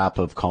into the trap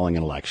of calling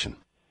an election?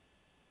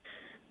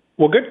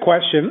 Well, good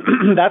question.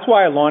 That's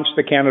why I launched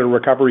the Canada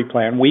Recovery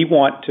Plan. We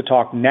want to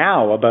talk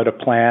now about a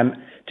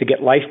plan to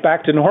get life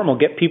back to normal,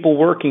 get people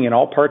working in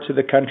all parts of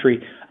the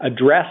country,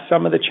 address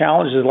some of the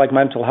challenges like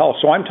mental health.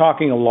 So I'm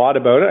talking a lot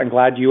about it. I'm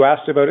glad you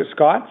asked about it,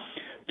 Scott.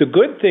 The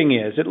good thing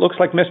is it looks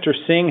like Mr.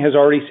 Singh has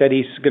already said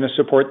he's going to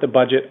support the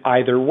budget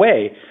either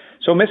way.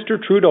 So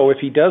Mr. Trudeau, if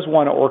he does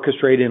want to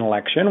orchestrate an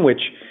election,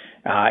 which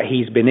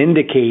he's been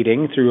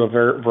indicating through a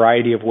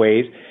variety of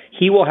ways,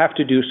 he will have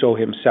to do so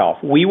himself.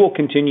 We will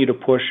continue to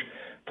push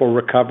for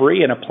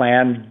recovery and a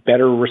planned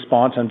better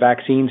response on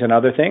vaccines and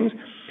other things.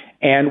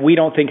 And we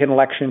don't think an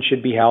election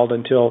should be held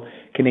until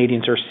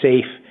Canadians are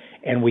safe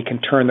and we can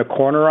turn the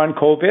corner on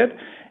COVID.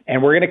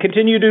 And we're going to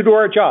continue to do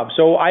our job.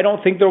 So I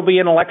don't think there'll be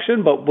an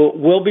election, but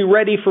we'll be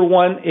ready for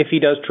one if he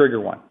does trigger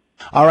one.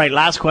 All right,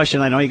 last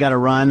question. I know you got to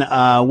run.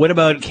 What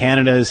about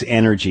Canada's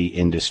energy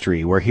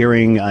industry? We're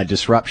hearing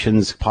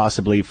disruptions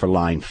possibly for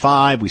Line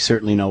 5. We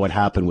certainly know what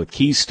happened with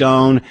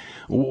Keystone.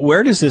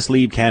 Where does this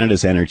leave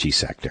Canada's energy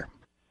sector?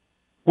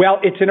 Well,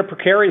 it's in a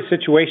precarious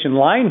situation.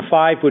 Line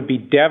 5 would be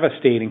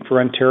devastating for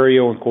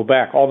Ontario and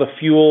Quebec. All the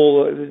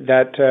fuel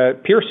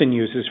that Pearson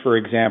uses, for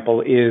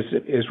example,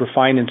 is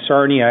refined in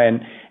Sarnia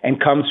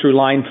and comes through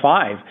Line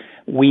 5.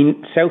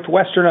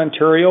 Southwestern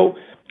Ontario,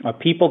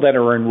 people that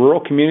are in rural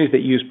communities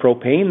that use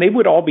propane, they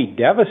would all be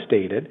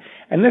devastated.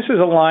 And this is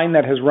a line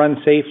that has run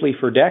safely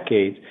for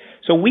decades.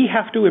 So we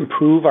have to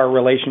improve our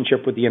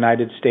relationship with the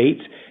United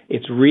States.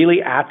 It's really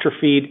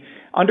atrophied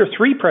under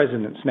 3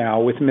 presidents now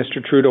with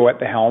Mr. Trudeau at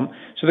the helm.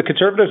 So the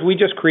Conservatives, we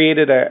just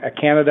created a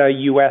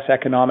Canada-U.S.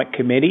 Economic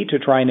Committee to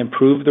try and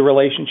improve the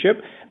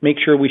relationship, make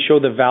sure we show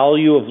the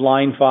value of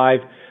Line 5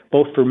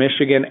 both for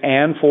Michigan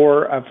and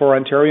for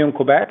Ontario and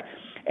Quebec.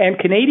 And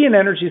Canadian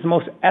energy is the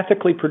most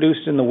ethically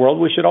produced in the world.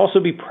 We should also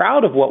be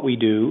proud of what we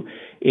do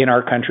in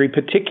our country,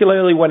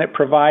 particularly when it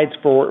provides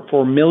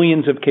for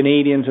millions of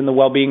Canadians and the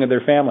well-being of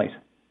their families.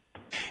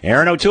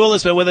 Aaron O'Toole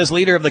has been with us,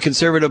 leader of the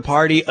Conservative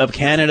Party of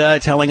Canada,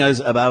 telling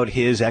us about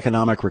his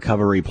economic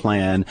recovery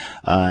plan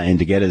and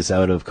to get us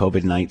out of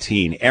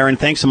COVID-19. Aaron,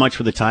 thanks so much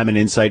for the time and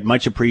insight.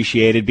 Much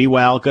appreciated. Be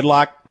well. Good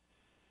luck.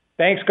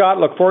 Thanks, Scott.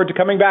 Look forward to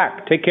coming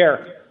back. Take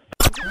care.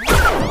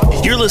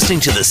 You're listening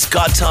to the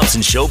Scott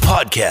Thompson Show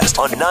podcast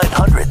on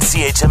 900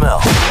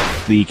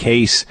 CHML. The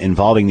case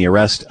involving the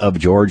arrest of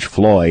George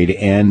Floyd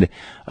and,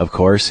 of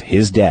course,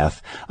 his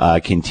death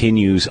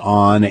continues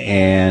on.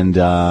 And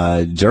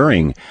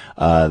during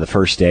the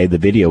first day, the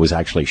video was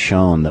actually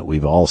shown that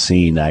we've all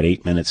seen, that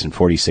 8 minutes and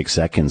 46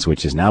 seconds,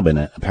 which has now been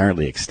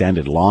apparently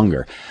extended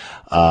longer.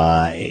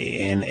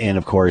 And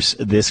of course,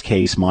 this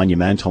case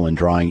monumental in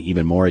drawing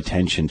even more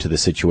attention to the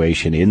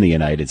situation in the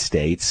United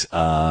States.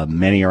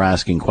 Many are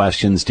asking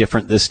questions,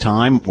 different this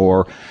time,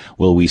 or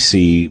will we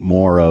see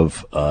more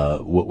of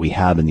what we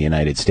have in the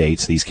United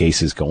States? These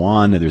cases go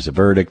on, there's a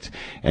verdict,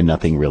 and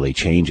nothing really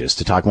changes.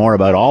 To talk more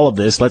about all of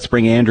this, let's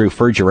bring Andrew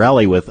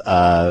Fergarelli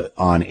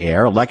on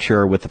air, a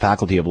lecturer with the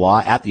Faculty of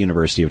Law at the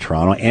University of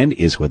Toronto, and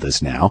is with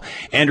us now.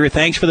 Andrew,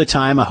 thanks for the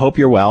time. I hope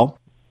you're well.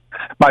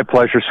 My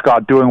pleasure,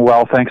 Scott. Doing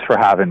well. Thanks for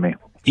having me.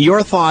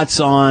 Your thoughts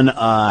on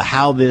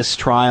how this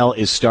trial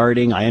is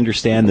starting? I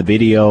understand the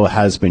video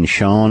has been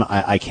shown.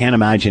 I can't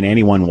imagine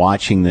anyone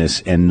watching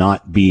this and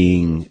not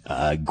being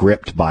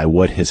gripped by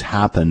what has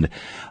happened,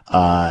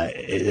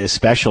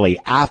 especially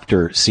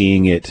after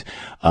seeing it,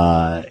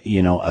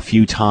 a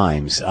few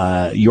times.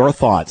 Your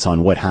thoughts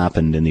on what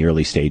happened in the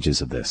early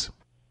stages of this?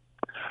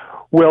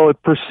 Well,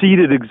 it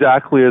proceeded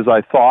exactly as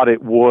I thought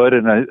it would,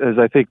 and as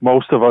I think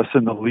most of us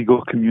in the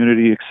legal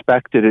community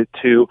expected it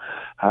to.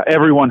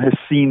 Everyone has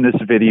seen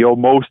this video.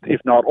 Most,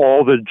 if not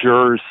all, the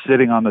jurors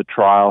sitting on the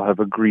trial have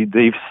agreed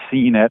they've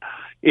seen it.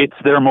 It's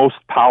their most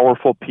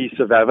powerful piece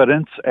of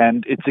evidence,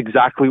 and it's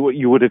exactly what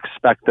you would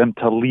expect them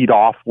to lead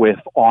off with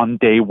on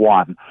day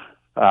one.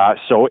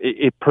 So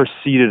it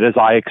proceeded as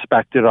I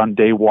expected on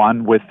day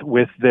one with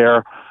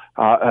their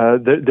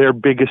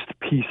biggest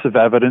piece of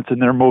evidence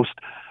and their most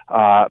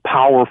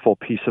powerful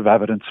piece of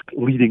evidence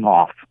leading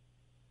off.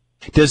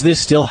 Does this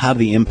still have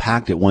the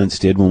impact it once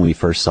did when we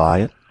first saw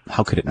it?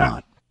 How could it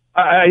not?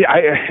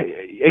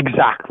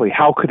 Exactly.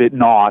 How could it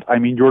not? I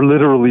mean, you're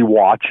literally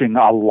watching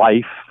a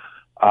life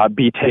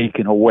be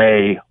taken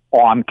away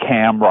on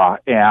camera,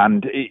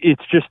 and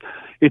it's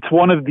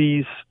one of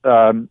these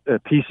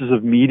pieces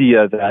of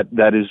media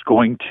that is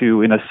going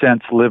to, in a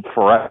sense, live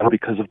forever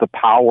because of the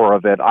power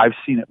of it. I've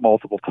seen it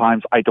multiple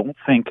times. I don't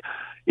think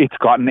it's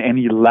gotten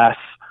any less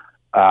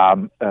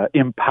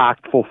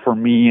impactful for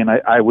me, and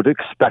I would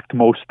expect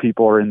most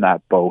people are in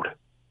that boat.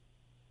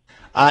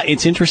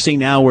 It's interesting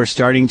now we're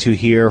starting to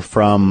hear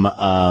from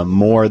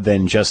more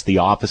than just the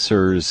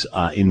officers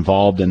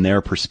involved in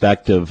their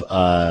perspective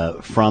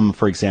from,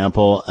 for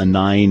example, a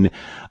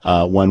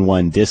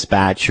 911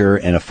 dispatcher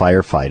and a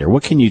firefighter.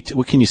 What can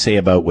you say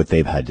about what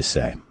they've had to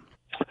say?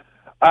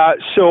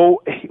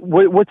 So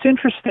what's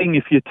interesting,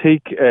 if you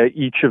take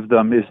each of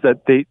them, is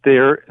that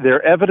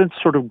their evidence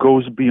sort of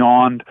goes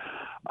beyond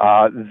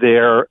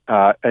their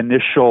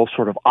initial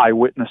sort of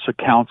eyewitness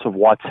accounts of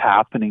what's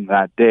happening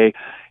that day.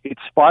 It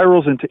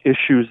spirals into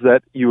issues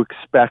that you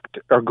expect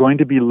are going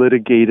to be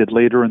litigated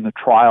later in the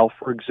trial.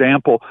 For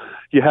example,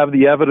 you have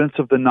the evidence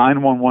of the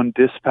 911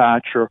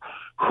 dispatcher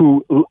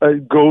who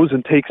goes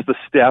and takes the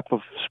step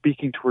of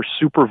speaking to her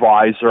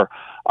supervisor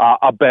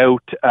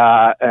about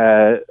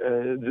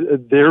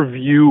their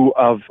view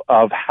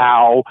of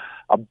how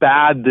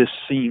bad this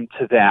seemed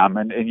to them.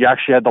 And you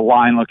actually had the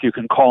line, look, you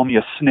can call me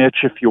a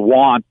snitch if you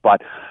want,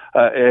 but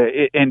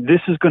and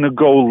this is going to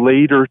go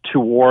later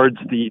towards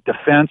the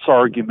defense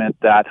argument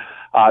that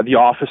the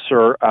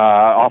officer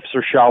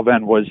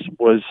Chauvin was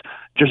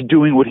just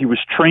doing what he was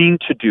trained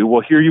to do.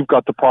 Well, here you've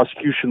got the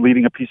prosecution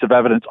leading a piece of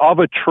evidence of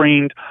a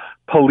trained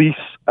police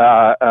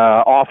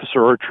officer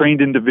or a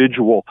trained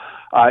individual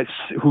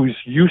who's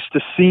used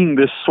to seeing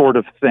this sort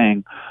of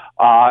thing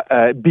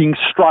being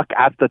struck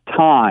at the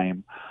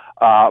time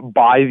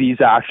by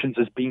these actions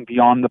as being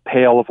beyond the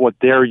pale of what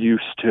they're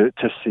used to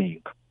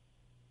seeing.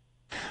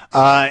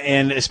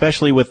 And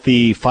especially with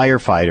the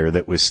firefighter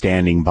that was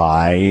standing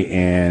by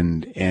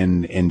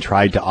and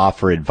tried to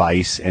offer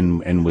advice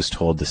and was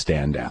told to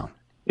stand down.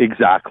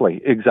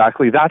 Exactly.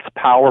 That's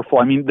powerful.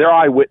 I mean, their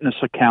eyewitness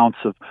accounts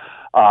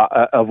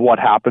of what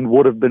happened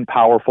would have been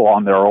powerful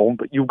on their own,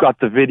 but you've got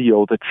the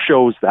video that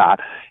shows that.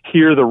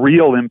 Here, the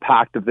real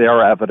impact of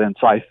their evidence,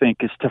 I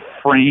think, is to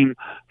frame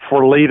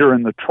for later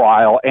in the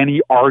trial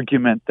any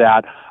argument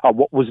that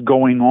what was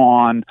going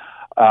on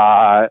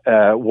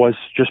was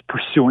just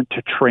pursuant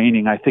to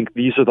training. I think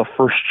these are the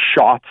first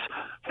shots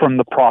from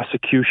the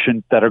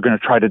prosecution that are going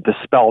to try to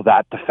dispel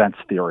that defense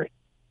theory.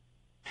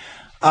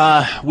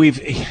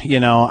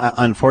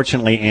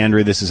 Unfortunately,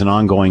 Andrew, this is an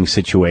ongoing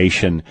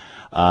situation,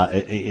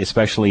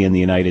 especially in the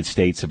United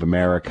States of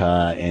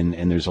America,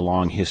 and there's a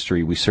long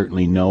history. We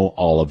certainly know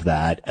all of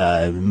that.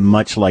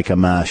 Much like a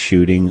mass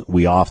shooting,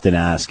 we often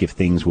ask if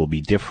things will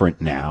be different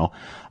now.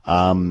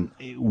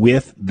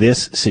 With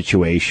this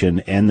situation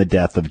and the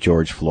death of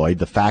George Floyd,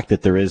 the fact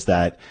that there is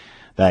that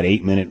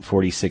 8-minute and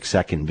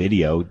 46-second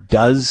video,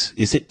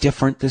 is it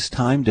different this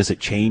time? Does it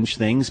change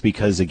things?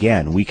 Because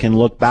again, we can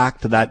look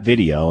back to that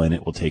video and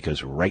it will take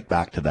us right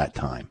back to that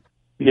time.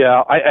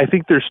 Yeah, I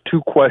think there's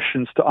two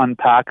questions to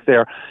unpack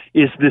there.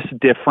 Is this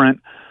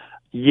different?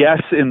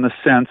 Yes, in the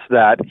sense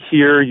that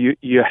here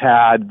you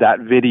had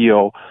that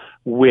video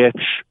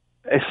which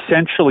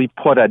essentially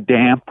put a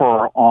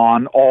damper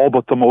on all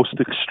but the most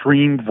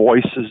extreme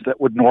voices that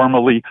would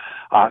normally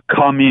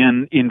come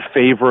in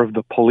favor of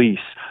the police.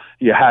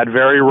 You had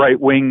very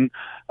right-wing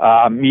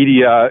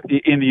media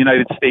in the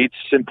United States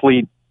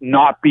simply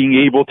not being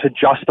able to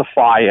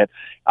justify it,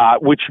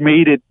 which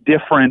made it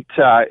different,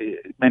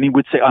 many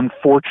would say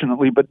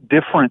unfortunately, but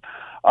different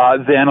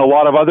than a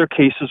lot of other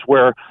cases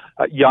where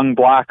young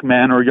black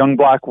men or young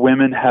black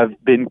women have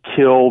been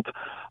killed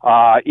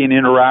in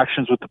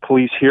interactions with the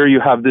police. Here you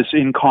have this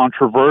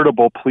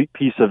incontrovertible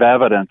piece of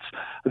evidence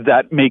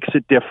that makes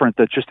it different,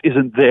 that just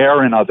isn't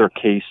there in other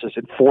cases.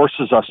 It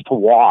forces us to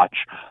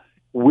watch.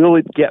 Will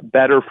it get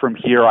better from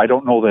here? I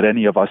don't know that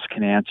any of us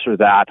can answer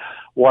that.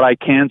 What I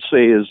can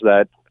say is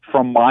that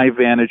from my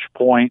vantage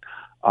point,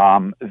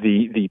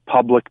 the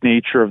public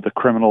nature of the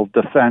criminal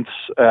defense,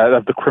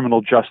 of the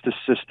criminal justice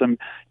system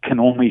can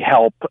only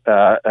help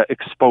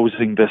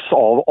exposing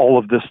all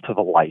of this to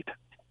the light.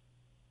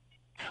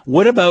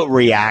 What about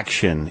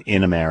reaction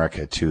in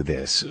America to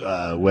this?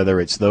 Whether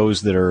it's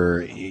those that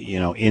are,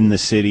 in the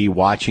city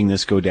watching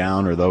this go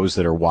down, or those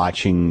that are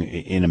watching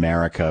in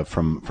America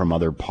from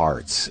other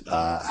parts.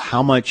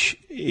 How much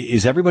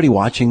is everybody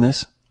watching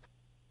this?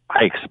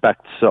 I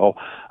expect so.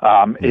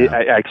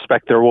 I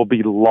expect there will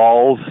be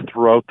lulls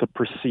throughout the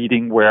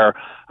proceeding where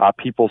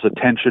people's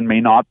attention may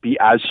not be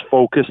as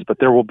focused, but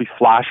there will be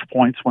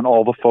flashpoints when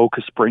all the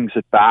focus brings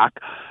it back.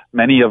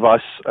 Many of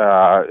us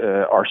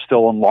are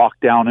still in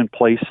lockdown in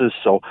places,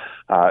 so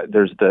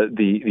there's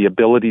the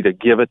ability to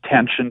give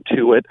attention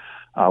to it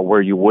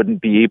where you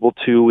wouldn't be able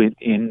to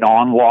in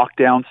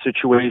non-lockdown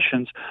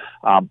situations.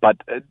 But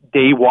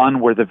day one,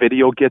 where the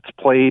video gets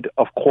played,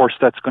 of course,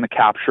 that's going to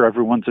capture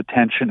everyone's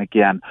attention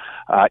again.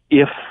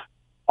 If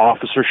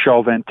Officer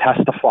Chauvin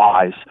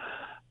testifies,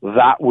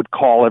 that would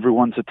call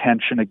everyone's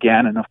attention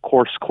again. And of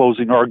course,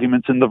 closing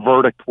arguments and the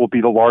verdict will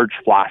be the large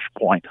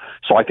flashpoint.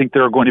 So I think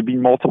there are going to be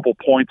multiple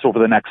points over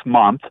the next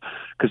month,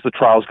 because the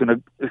trial is going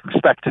to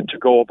expect it to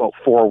go about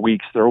 4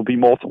 weeks. There will be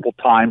multiple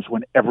times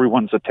when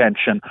everyone's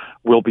attention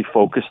will be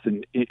focused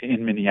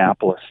in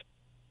Minneapolis.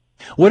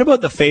 What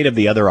about the fate of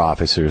the other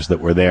officers that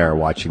were there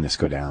watching this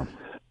go down?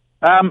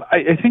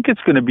 I think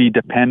it's going to be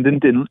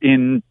dependent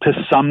in to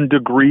some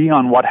degree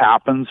on what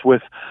happens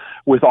with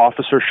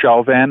Officer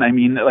Chauvin. I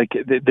mean,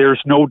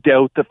 there's no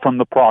doubt that from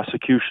the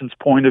prosecution's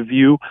point of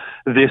view,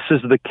 this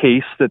is the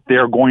case that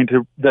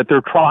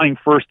they're trying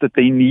first, that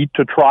they need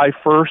to try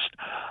first.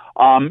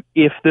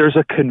 If there's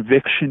a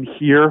conviction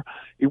here,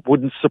 it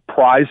wouldn't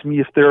surprise me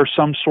if there are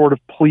some sort of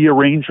plea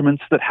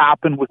arrangements that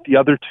happen with the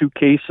other two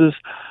cases.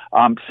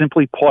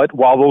 Simply put,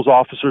 while those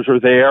officers are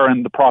there,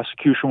 and the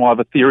prosecution will have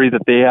a theory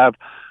that they have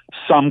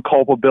some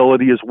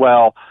culpability as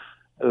well,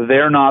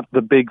 they're not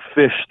the big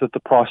fish that the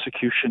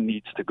prosecution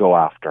needs to go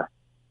after.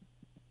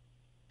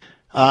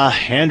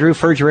 Andrew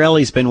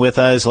Fergarelli's been with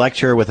us,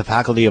 lecturer with the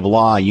Faculty of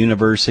Law,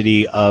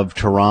 University of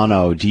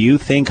Toronto. Do you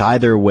think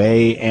either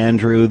way,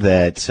 Andrew,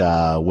 that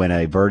when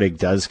a verdict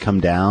does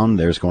come down,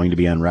 there's going to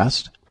be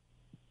unrest?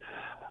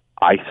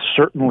 I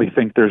certainly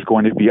think there's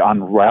going to be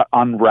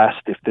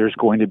unrest if there's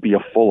going to be a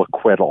full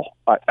acquittal.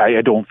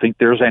 I don't think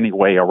there's any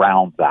way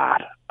around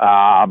that.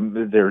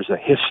 There's a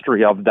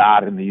history of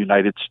that in the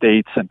United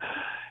States,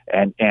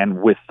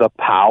 and with the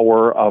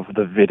power of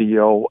the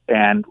video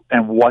and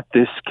what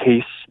this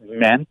case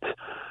meant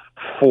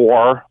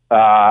for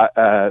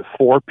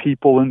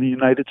people in the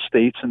United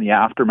States in the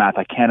aftermath,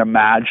 I can't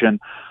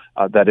imagine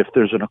that if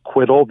there's an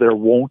acquittal, there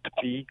won't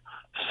be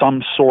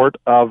some sort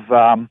of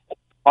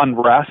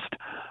unrest.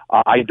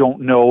 I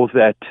don't know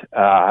that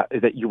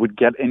you would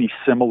get any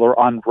similar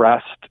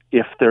unrest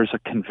if there's a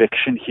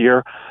conviction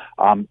here.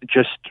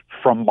 Just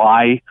from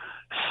my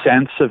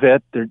sense of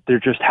it, there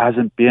just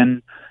hasn't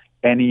been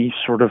any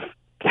sort of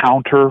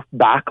counter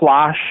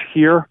backlash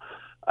here.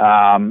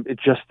 It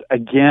just,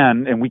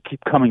 again, and we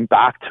keep coming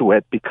back to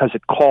it because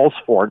it calls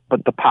for it,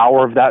 but the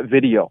power of that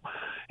video,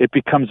 it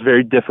becomes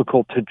very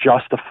difficult to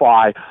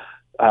justify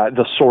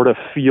the sort of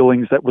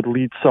feelings that would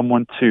lead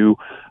someone to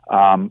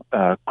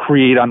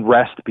create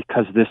unrest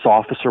because this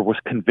officer was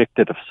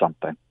convicted of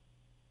something.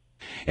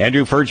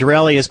 Andrew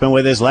Fergarelli has been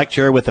with his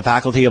lecturer with the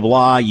Faculty of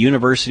Law,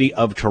 University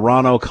of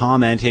Toronto,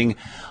 commenting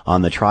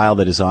on the trial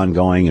that is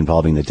ongoing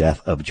involving the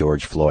death of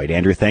George Floyd.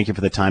 Andrew, thank you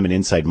for the time and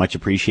insight. Much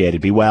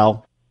appreciated. Be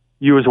well.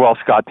 You as well,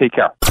 Scott. Take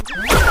care.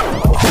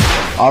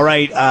 All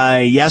right.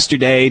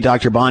 Yesterday,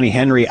 Dr. Bonnie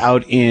Henry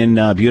out in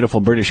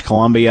beautiful British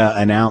Columbia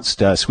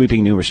announced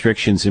sweeping new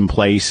restrictions in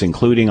place,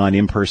 including on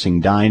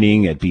in-person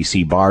dining at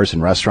BC bars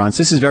and restaurants.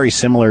 This is very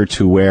similar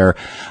to where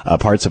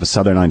parts of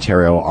southern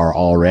Ontario are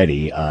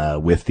already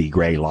with the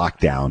gray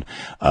lockdown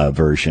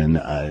version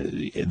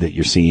that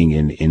you're seeing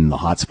in the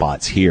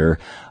hotspots here.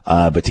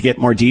 But to get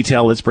more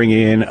detail, let's bring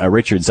in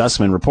Richard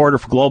Zussman, reporter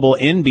for Global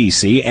in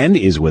BC, and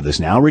is with us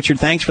now. Richard,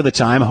 thanks for the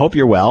time. I hope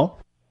you're well.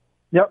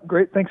 Yep,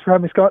 great. Thanks for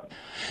having me, Scott.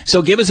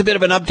 So give us a bit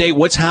of an update.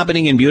 What's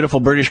happening in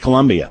beautiful British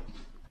Columbia?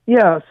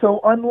 Yeah,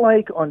 so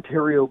unlike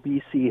Ontario,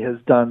 BC has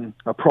done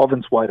a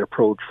province-wide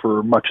approach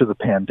for much of the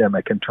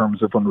pandemic in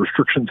terms of when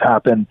restrictions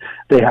happen,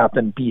 they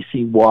happen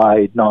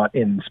BC-wide, not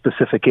in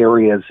specific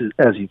areas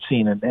as you've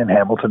seen in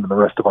Hamilton and the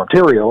rest of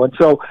Ontario. And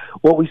so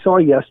what we saw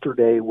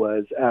yesterday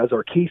was as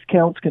our case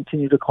counts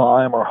continue to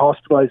climb, our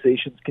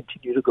hospitalizations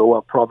continue to go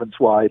up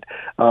province-wide,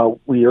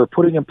 we are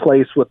putting in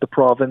place what the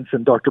province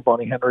and Dr.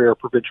 Bonnie Henry, our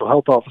provincial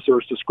health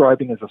officer, is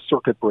describing as a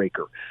circuit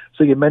breaker.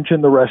 So you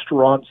mentioned the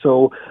restaurant.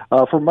 So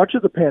for much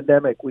of the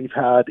pandemic, we've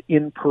had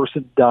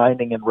in-person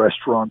dining in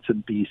restaurants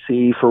in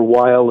BC. For a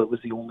while, it was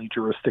the only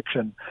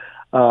jurisdiction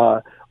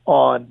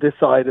on this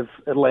side of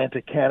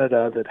Atlantic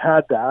Canada that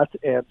had that,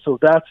 and so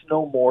that's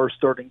no more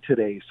starting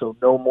today. So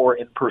no more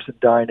in-person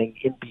dining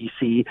in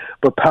BC,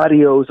 but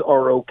patios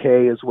are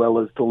okay as well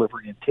as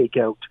delivery and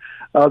takeout.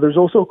 There's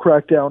also a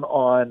crackdown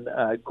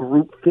on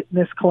group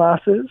fitness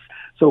classes.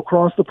 So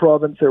across the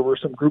province, there were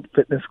some group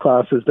fitness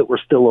classes that were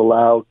still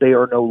allowed. They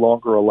are no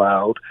longer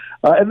allowed.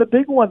 And the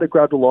big one that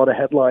grabbed a lot of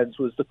headlines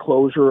was the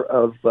closure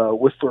of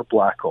Whistler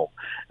Blackcomb.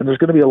 And there's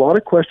going to be a lot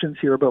of questions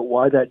here about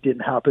why that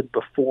didn't happen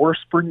before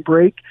spring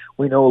break.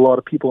 We know a lot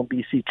of people in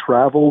BC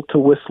traveled to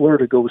Whistler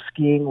to go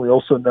skiing. We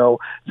also know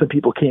some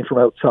people came from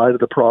outside of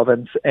the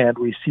province, and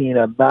we've seen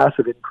a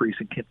massive increase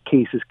in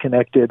cases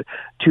connected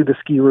to the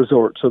ski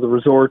resort. So the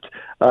resort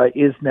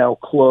is now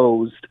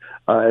closed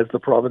as the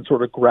province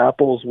sort of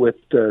grapples with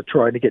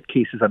trying to get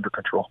cases under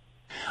control.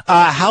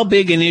 How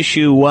big an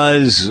issue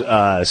was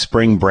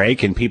spring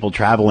break and people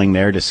traveling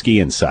there to ski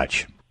and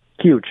such?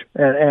 Huge.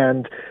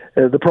 And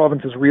the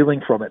province is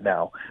reeling from it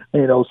now.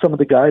 You know, some of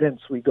the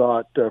guidance we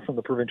got from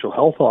the provincial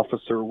health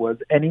officer was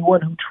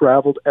anyone who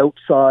traveled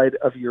outside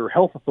of your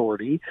health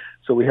authority,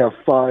 so we have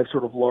 5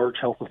 sort of large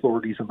health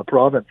authorities in the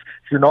province,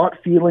 if you're not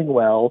feeling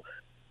well,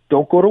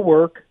 don't go to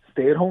work,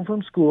 stay at home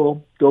from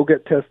school, go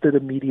get tested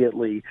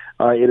immediately.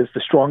 It is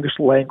the strongest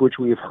language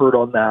we have heard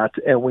on that,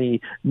 and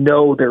we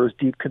know there is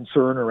deep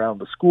concern around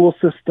the school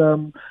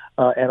system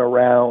and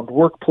around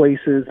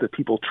workplaces that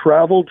people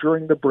travel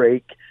during the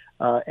break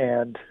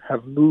and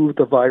have moved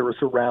the virus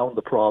around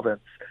the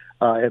province,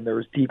 and there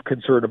is deep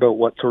concern about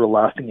what sort of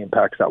lasting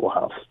impacts that will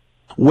have.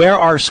 Where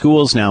are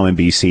schools now in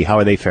BC? How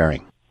are they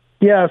faring?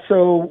 Yeah,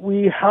 so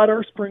we had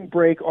our spring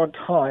break on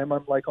time,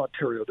 unlike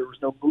Ontario. There was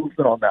no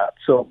movement on that.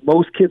 So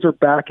most kids are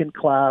back in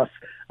class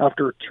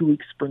after a 2-week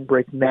spring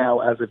break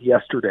now as of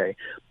yesterday.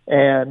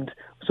 And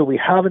so we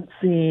haven't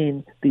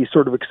seen these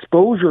sort of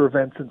exposure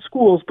events in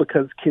schools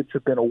because kids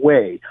have been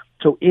away.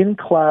 So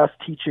in-class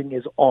teaching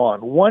is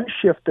on. One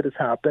shift that has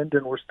happened,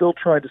 and we're still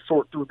trying to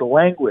sort through the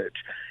language,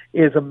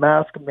 is a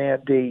mask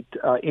mandate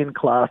in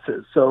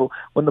classes. So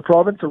when the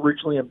province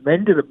originally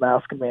amended a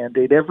mask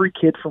mandate, every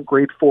kid from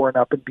grade 4 and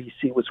up in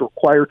BC was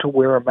required to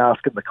wear a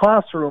mask in the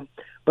classroom,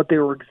 but they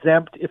were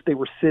exempt if they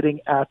were sitting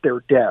at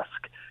their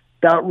desk.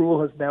 That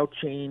rule has now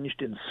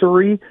changed in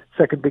Surrey,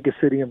 second biggest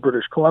city in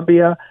British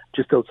Columbia,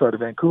 just outside of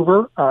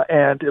Vancouver,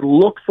 and it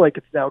looks like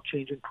it's now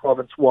changing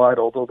province-wide,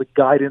 although the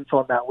guidance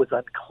on that was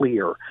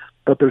unclear.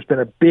 But there's been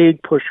a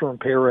big push from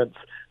parents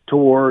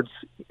towards,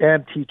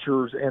 and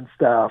teachers and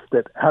staff,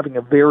 that having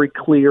a very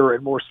clear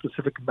and more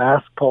specific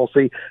mask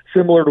policy,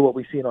 similar to what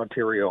we see in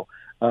Ontario.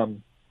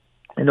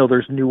 I know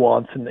there's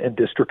nuance in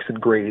districts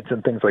and grades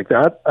and things like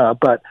that,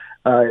 but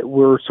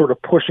we're sort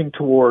of pushing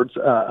towards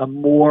a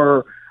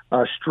more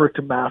strict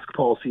mask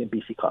policy in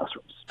BC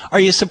classrooms. Are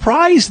you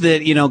surprised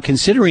that,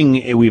 considering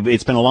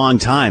it's been a long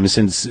time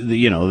since,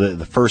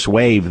 the first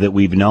wave, that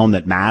we've known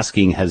that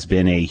masking has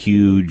been a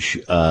huge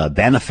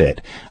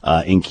benefit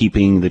in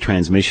keeping the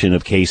transmission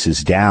of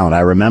cases down?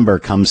 I remember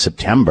come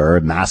September,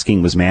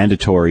 masking was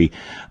mandatory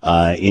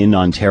in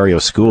Ontario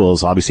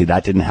schools. Obviously,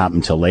 that didn't happen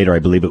until later. I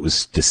believe it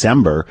was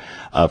December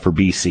for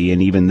BC.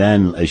 And even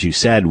then, as you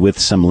said, with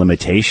some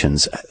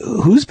limitations.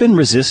 Who's been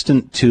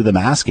resistant to the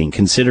masking,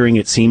 considering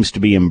it seems to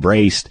be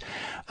embraced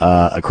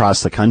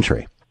across the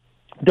country?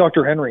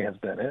 Dr. Henry has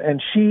been,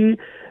 and she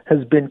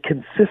has been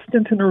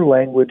consistent in her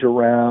language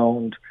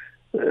around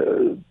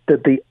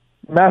that the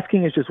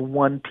masking is just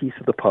one piece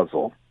of the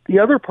puzzle. The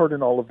other part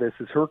in all of this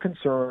is her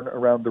concern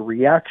around the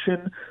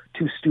reaction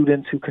to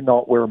students who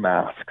cannot wear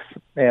masks.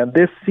 And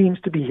this seems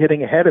to be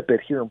hitting ahead a bit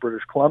here in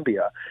British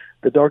Columbia.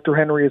 That Dr.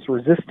 Henry is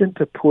resistant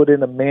to put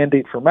in a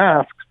mandate for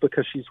masks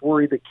because she's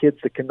worried that kids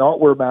that cannot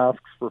wear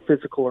masks for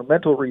physical or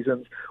mental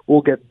reasons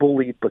will get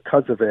bullied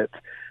because of it.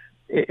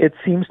 It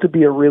seems to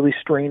be a really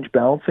strange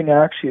balancing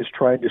act she is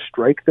trying to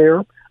strike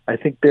there. I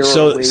think there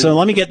are So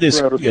let me get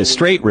this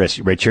straight,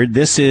 Richard.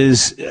 This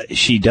is,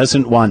 she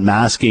doesn't want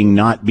masking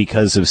not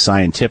because of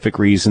scientific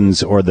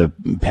reasons or the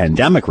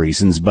pandemic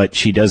reasons, but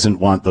she doesn't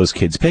want those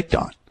kids picked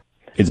on.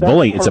 It's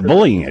bullying. It's a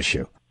bullying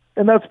issue.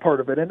 And that's part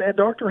of it. And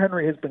Dr.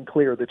 Henry has been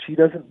clear that she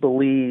doesn't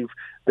believe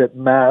that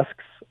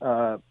masks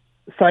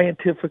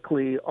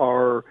scientifically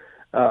are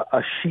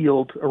a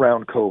shield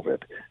around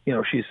COVID.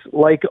 She's,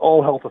 like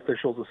all health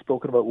officials, has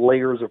spoken about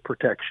layers of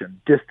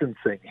protection,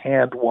 distancing,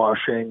 hand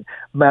washing,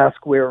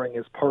 mask wearing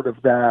as part of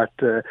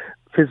that,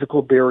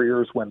 physical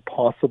barriers when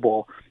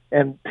possible.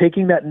 And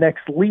taking that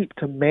next leap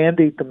to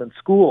mandate them in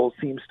schools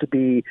seems to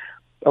be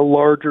a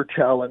larger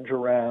challenge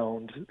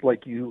around,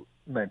 like you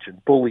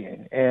mentioned,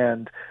 bullying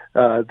and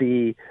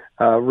the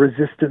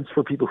resistance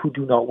for people who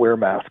do not wear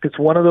masks. It's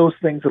one of those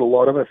things that a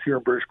lot of us here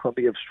in British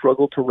Columbia have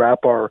struggled to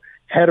wrap our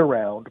head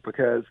around,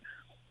 because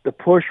the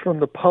push from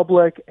the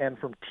public and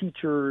from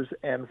teachers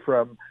and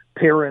from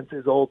parents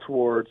is all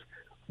towards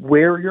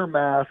wear your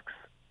masks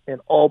in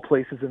all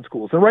places in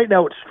schools. And right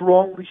now it's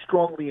strongly,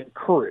 strongly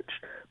encouraged.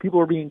 People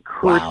are being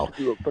encouraged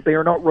to do it, but they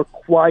are not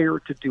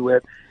required to do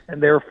it.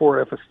 And therefore,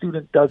 if a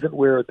student doesn't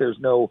wear it, there's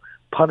no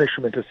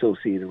punishment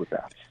associated with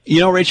that.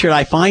 Richard,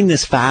 I find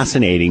this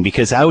fascinating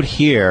because out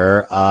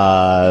here,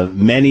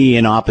 many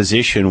in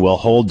opposition will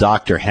hold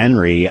Dr.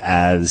 Henry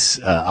as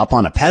up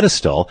on a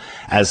pedestal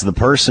as the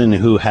person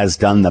who has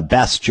done the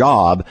best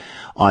job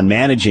on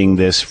managing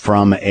this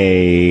from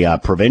a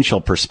provincial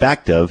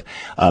perspective.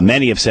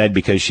 Many have said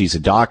because she's a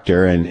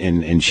doctor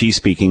and she's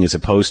speaking as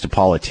opposed to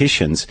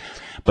politicians.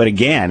 But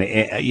again,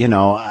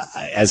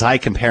 as I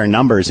compare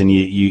numbers and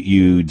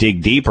you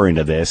dig deeper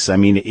into this, I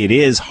mean, it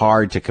is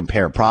hard to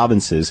compare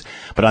provinces.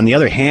 But on the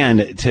other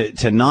hand,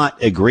 to not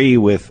agree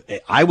with,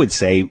 I would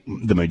say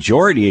the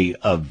majority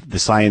of the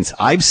science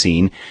I've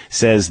seen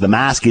says the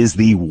mask is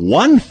the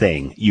one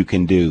thing you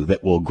can do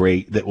that will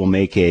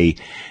make a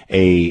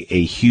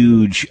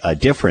huge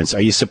difference.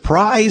 Are you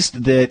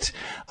surprised that,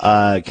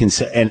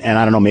 and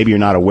I don't know, maybe you're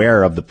not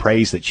aware of the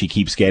praise that she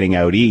keeps getting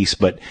out east,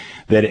 but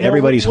that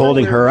everybody's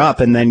holding her up,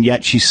 and then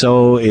yet she's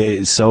I'll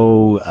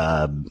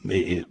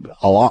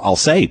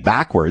say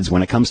backwards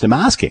when it comes to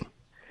masking.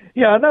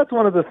 Yeah, and that's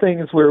one of the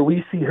things where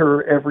we see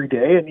her every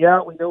day. And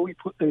yeah, we know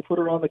they put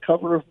her on the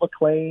cover of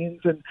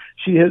Maclean's, and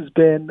she has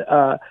been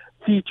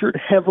featured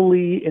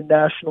heavily in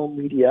national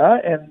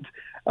media, and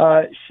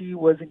she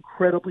was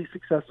incredibly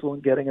successful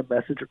in getting a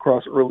message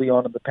across early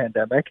on in the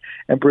pandemic,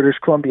 and British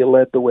Columbia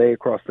led the way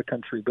across the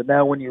country. But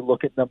now when you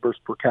look at numbers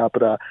per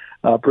capita,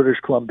 British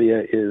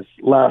Columbia is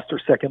last or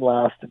second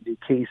last in new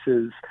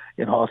cases,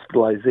 in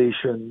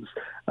hospitalizations.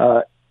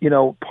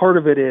 Part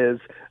of it is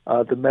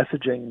the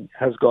messaging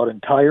has gotten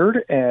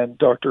tired, and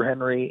Dr.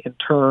 Henry, in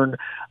turn,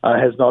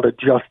 has not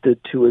adjusted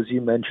to, as you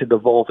mentioned,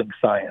 evolving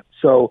science.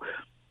 So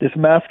this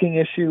masking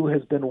issue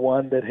has been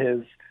one that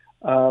has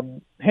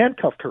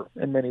handcuffed her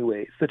in many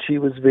ways, that she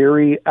was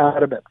very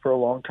adamant for a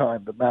long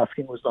time that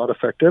masking was not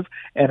effective,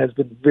 and has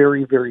been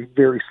very, very,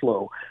 very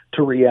slow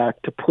to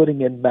react to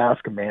putting in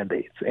mask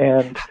mandates.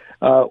 And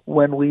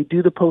when we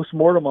do the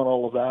postmortem on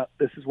all of that,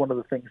 this is one of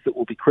the things that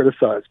will be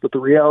criticized. But the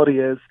reality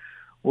is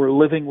we're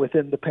living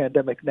within the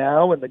pandemic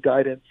now, and the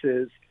guidance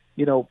is,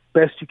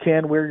 best you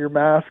can wear your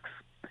masks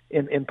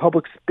in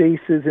public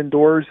spaces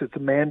indoors. It's a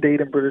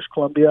mandate in British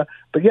Columbia.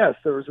 But yes,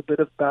 there is a bit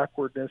of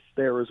backwardness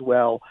there as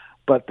well.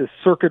 But the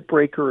circuit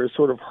breaker is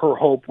sort of her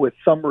hope, with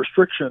some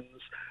restrictions,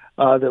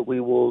 that we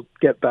will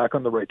get back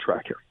on the right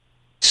track here.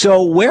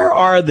 So where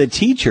are the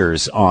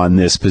teachers on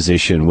this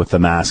position with the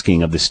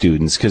masking of the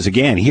students? Because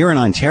again, here in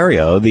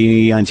Ontario,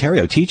 the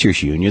Ontario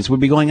Teachers Unions would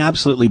be going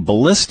absolutely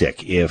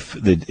ballistic if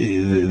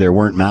there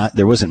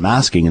wasn't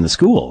masking in the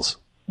schools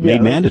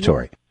made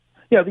mandatory.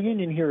 Yeah, the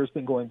union here has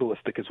been going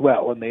ballistic as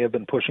well, and they have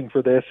been pushing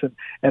for this.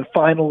 And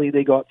finally,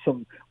 they got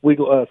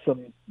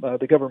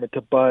the government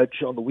to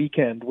budge on the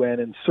weekend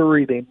when in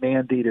Surrey they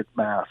mandated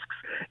masks.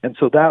 And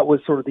so that was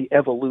sort of the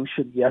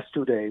evolution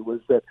yesterday, was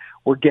that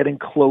we're getting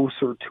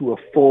closer to a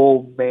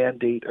full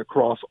mandate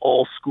across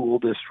all school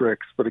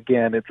districts. But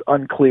again, it's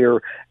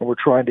unclear, and we're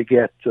trying to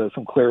get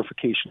some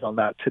clarification on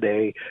that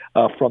today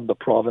from the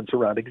province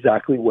around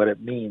exactly what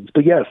it means.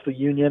 But yes, the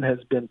union has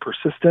been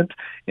persistent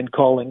in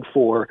calling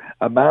for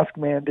a mask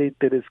mandate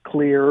that is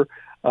clear,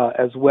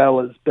 as well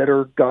as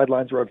better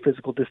guidelines around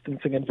physical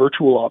distancing and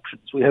virtual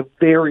options. We have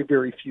very,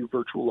 very few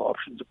virtual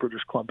options in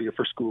British Columbia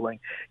for schooling.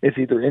 It's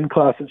either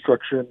in-class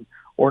instruction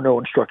or no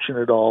instruction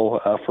at all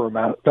for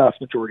a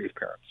vast majority of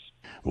parents.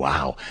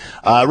 Wow.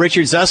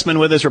 Richard Zussman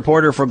with us,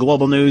 reporter for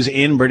Global News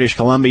in British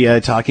Columbia,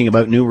 talking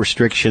about new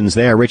restrictions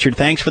there. Richard,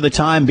 thanks for the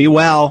time. Be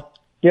well.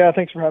 Yeah,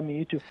 thanks for having me.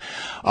 You too.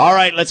 All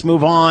right, let's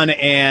move on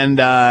and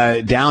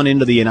down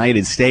into the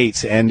United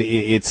States. And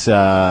it's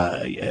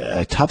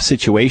a tough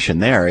situation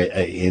there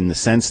in the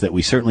sense that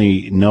we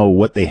certainly know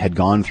what they had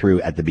gone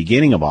through at the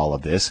beginning of all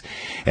of this.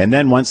 And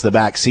then once the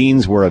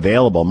vaccines were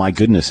available, my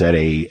goodness, at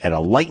a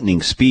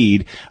lightning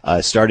speed,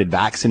 started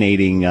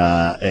vaccinating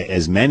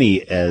as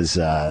many as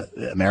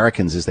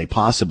Americans as they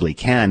possibly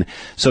can.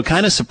 So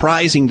kind of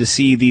surprising to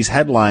see these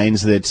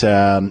headlines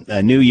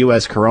that new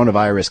U.S.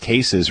 coronavirus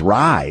cases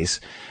rise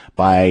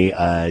by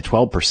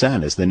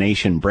 12% as the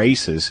nation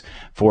braces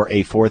for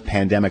a fourth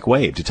pandemic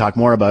wave. To talk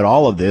more about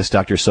all of this,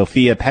 Dr.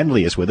 Sophia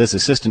Pendley is with us,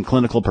 assistant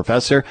clinical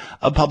professor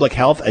of public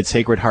health at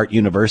Sacred Heart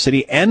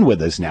University, and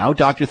with us now.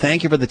 Doctor,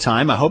 thank you for the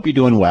time. I hope you're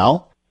doing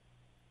well.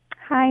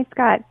 Hi,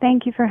 Scott.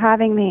 Thank you for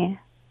having me.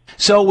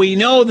 So we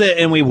know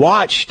that, and we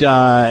watched,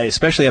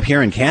 especially up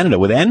here in Canada,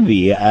 with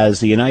envy as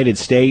the United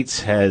States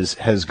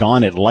has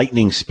gone at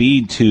lightning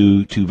speed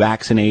to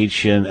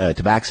vaccination,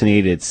 to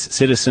vaccinate its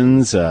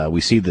citizens.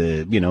 We see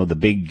the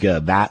big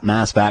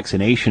mass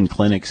vaccination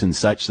clinics and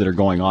such that are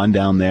going on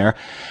down there.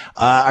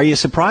 Are you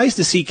surprised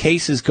to see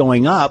cases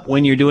going up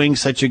when you're doing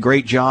such a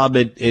great job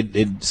at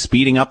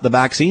speeding up the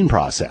vaccine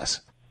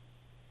process?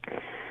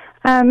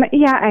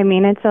 Yeah, I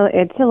mean, it's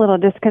a little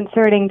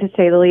disconcerting to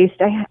say the least.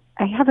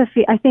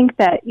 I think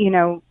that,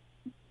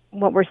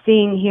 what we're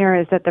seeing here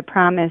is that the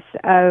promise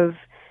of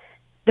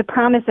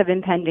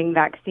impending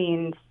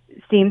vaccines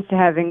seems to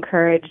have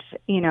encouraged,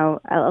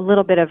 a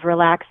little bit of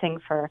relaxing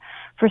for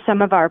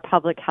some of our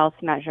public health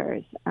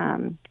measures.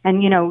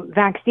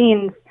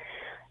 Vaccines,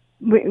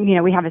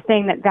 we have a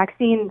saying that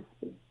vaccines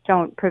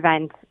don't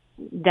prevent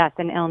death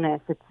and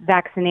illness. It's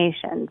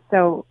vaccination.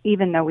 So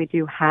even though we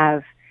do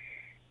have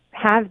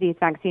these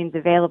vaccines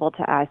available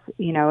to us,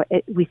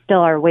 we still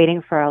are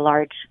waiting for a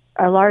large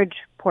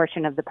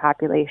portion of the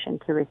population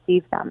to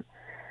receive them.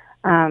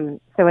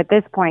 So at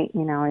this point,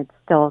 it's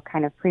still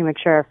kind of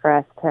premature for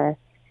us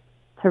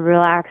to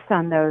relax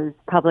on those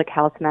public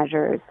health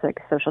measures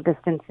like social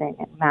distancing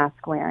and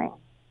mask wearing.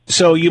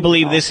 So you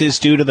believe this is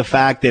due to the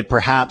fact that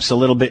perhaps a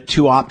little bit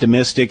too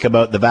optimistic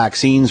about the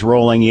vaccines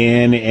rolling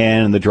in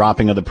and the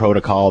dropping of the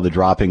protocol, the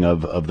dropping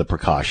of the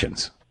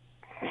precautions?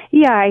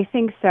 Yeah, I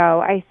think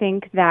so. I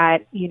think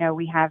that,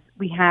 we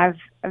have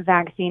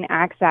vaccine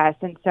access,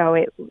 and so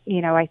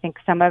I think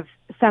some of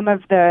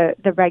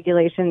the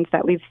regulations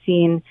that we've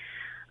seen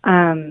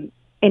in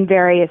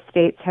various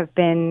states have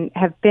been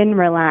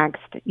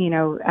relaxed,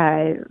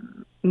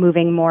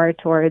 moving more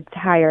towards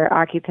higher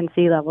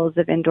occupancy levels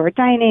of indoor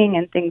dining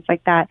and things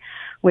like that,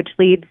 which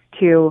leads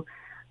to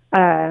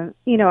a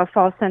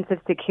false sense of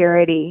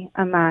security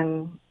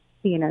among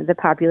the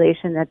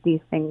population that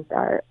these things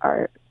are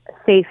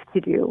safe to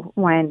do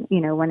when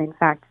in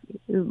fact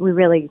we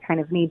really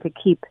kind of need to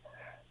keep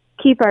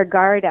our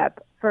guard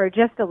up for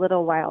just a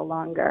little while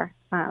longer,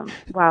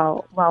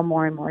 while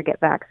more and more get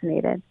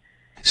vaccinated.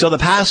 So the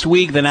past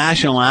week, the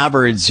national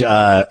average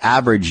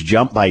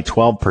jumped by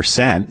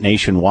 12%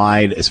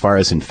 nationwide as far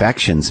as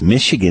infections.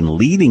 Michigan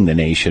leading the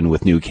nation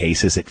with new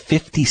cases at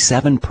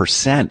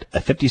 57%, a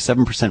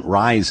 57%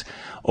 rise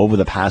over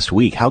the past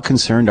week. How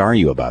concerned are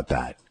you about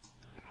that?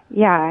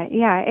 Yeah,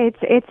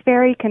 it's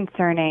very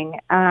concerning.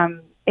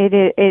 It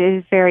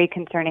is very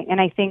concerning,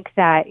 and I think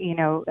that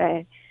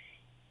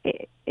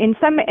in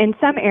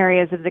some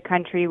areas of the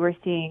country we're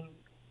seeing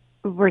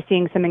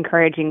some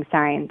encouraging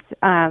signs.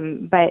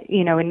 But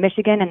in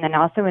Michigan and then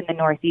also in the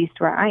Northeast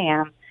where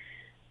I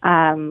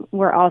am,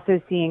 we're also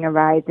seeing a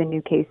rise in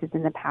new cases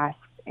in the past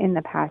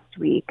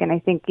week, and I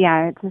think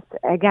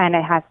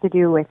it has to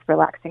do with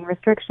relaxing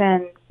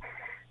restrictions.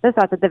 The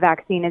thought that the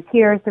vaccine is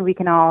here so we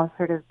can all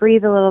sort of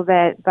breathe a little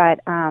bit, but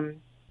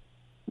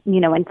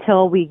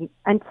until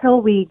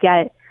we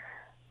get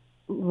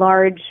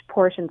large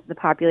portions of the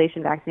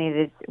population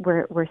vaccinated,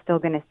 we're still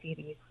going to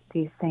see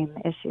these same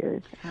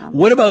issues.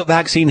 What about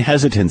vaccine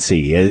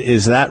hesitancy?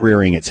 Is that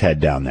rearing its head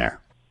down there?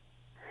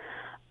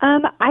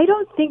 I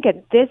don't think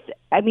at this.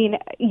 I mean,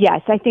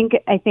 yes, I think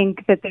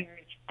that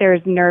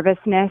there's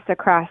nervousness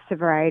across a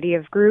variety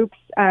of groups,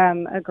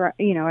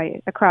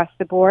 across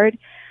the board.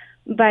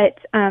 But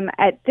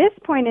at this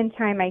point in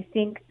time, I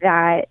think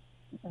that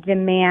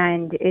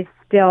demand is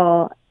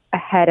still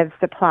ahead of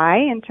supply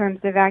in terms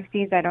of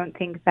vaccines. I don't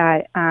think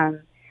that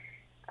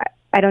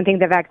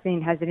the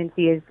vaccine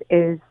hesitancy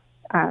is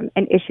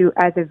an issue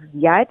as of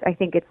yet. I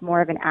think it's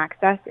more of an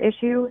access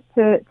issue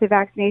to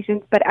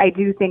vaccinations. But I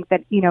do think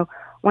that,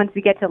 once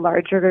we get to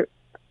larger,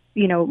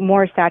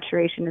 more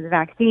saturation of the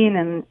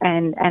vaccine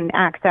and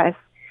access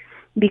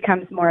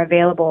becomes more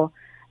available,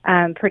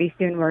 pretty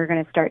soon we're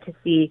going to start to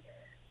see,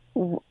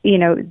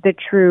 the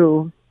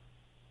true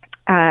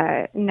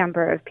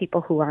number of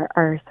people who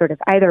are sort of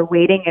either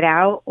waiting it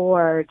out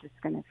or just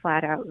going to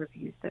flat out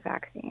refuse the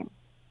vaccine.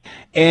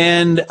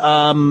 And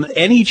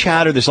any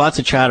chatter, there's lots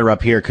of chatter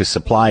up here because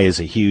supply is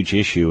a huge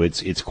issue.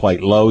 It's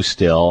quite low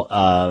still,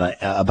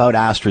 about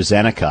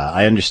AstraZeneca.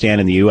 I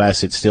understand in the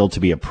U.S. it's still to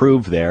be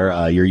approved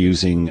there. You're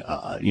using,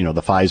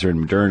 the Pfizer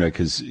and Moderna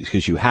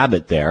because you have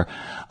it there.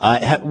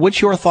 What's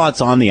your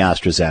thoughts on the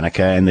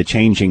AstraZeneca and the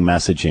changing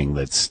messaging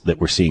that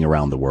we're seeing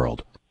around the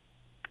world?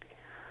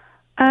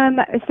 In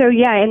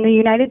the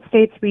United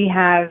States, we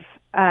have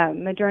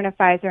Moderna,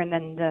 Pfizer, and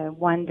then the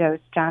one-dose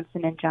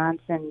Johnson &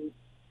 Johnson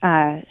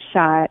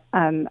shot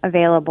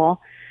available.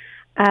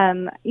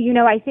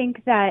 I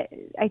think that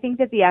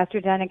the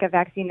AstraZeneca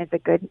vaccine is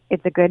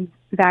a good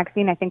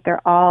vaccine. I think they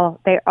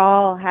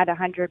all had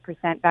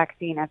 100%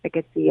 vaccine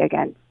efficacy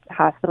against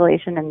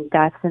hospitalization and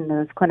deaths in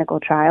those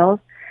clinical trials.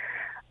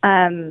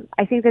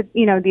 I think that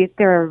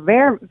there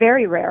are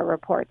very rare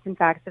reports, in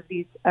fact,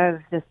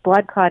 of this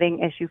blood clotting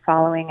issue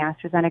following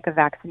AstraZeneca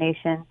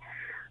vaccination.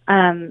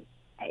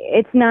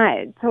 It's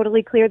not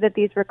totally clear that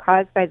these were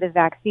caused by the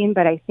vaccine,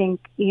 but I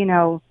think,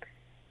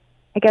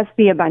 I guess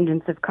the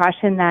abundance of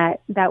caution that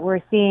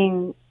we're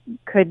seeing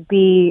should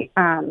be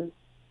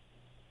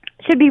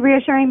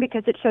reassuring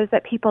because it shows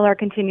that people are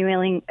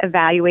continually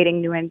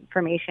evaluating new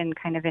information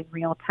kind of in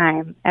real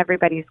time.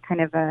 Everybody's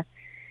kind of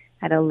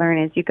at a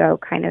learn as you go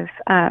kind of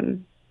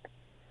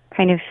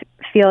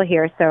feel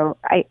here. So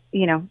I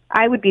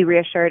would be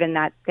reassured in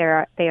that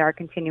they are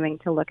continuing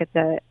to look at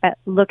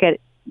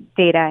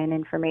data and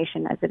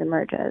information as it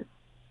emerges.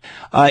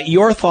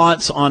 Your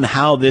thoughts on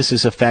how this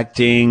is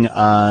affecting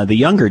the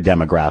younger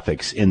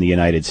demographics in the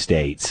United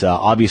States?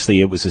 Obviously,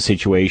 it was a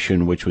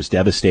situation which was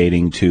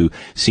devastating to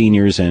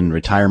seniors and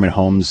retirement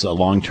homes,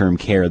 long-term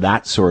care,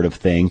 that sort of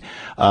thing.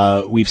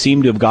 We've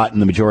seemed to have gotten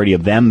the majority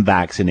of them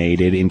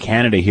vaccinated. In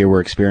Canada here,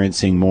 we're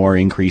experiencing more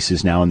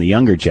increases now in the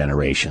younger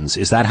generations.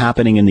 Is that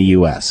happening in the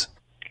U.S.?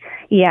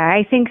 Yeah,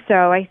 I think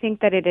so. I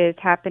think that it is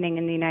happening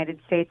in the United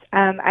States.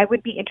 I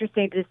would be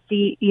interested to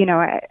see,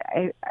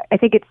 I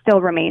think it still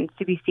remains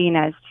to be seen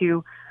as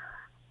to,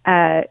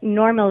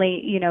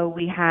 normally,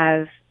 we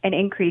have an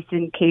increase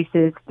in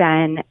cases,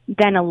 then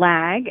a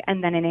lag,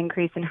 and then an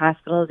increase in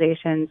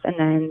hospitalizations,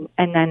 and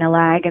then a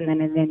lag, and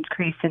then an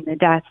increase in the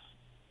deaths.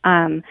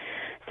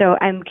 So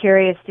I'm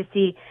curious to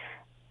see,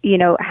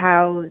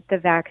 how the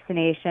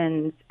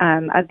vaccinations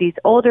of these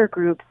older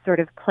groups sort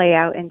of play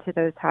out into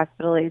those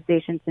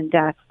hospitalizations and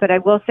deaths. But I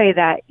will say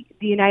that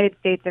the United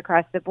States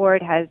across the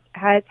board has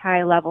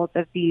high levels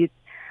of these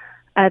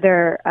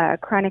other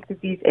chronic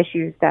disease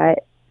issues that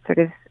sort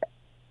of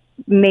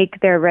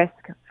make their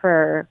risk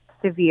for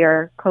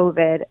severe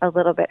COVID a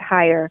little bit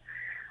higher.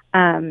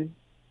 That's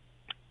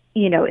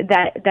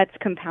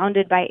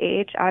compounded by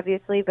age,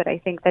 obviously, but I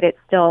think it's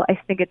still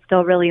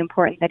really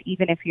important that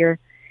even if you're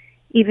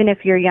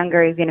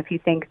younger, even if you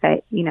think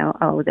that,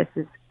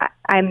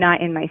 I'm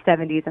not in my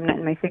 70s, I'm not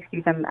in my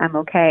 60s, I'm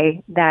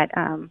okay, that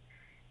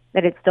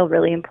it's still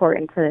really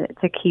important to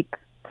keep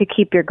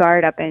your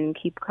guard up and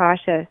keep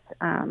cautious,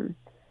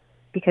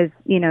 because,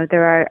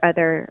 there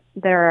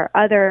are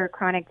other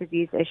chronic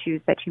disease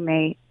issues that you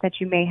may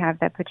have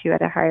that put you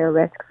at a higher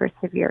risk for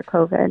severe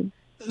COVID.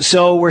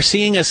 So we're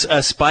seeing a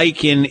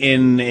spike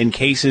in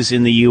cases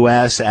in the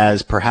U.S.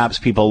 as perhaps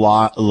people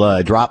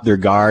drop their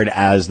guard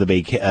as the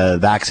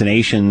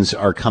vaccinations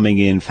are coming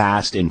in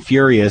fast and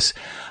furious.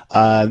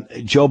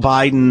 Joe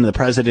Biden, the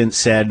president,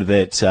 said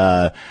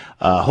that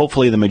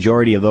hopefully the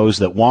majority of those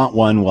that want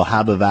one will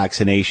have a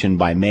vaccination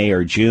by May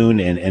or June,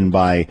 and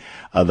by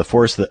the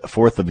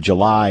 4th of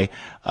July,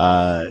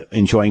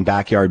 enjoying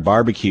backyard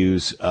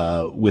barbecues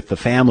with the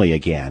family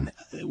again.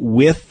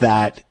 With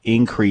that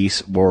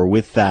increase, or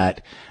with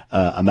that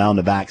amount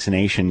of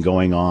vaccination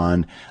going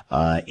on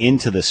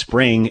into the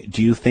spring,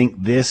 do you think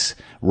this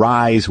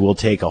rise will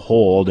take a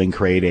hold and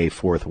create a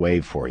fourth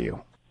wave for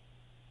you?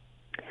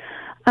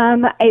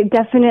 It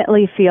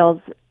definitely feels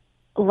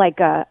like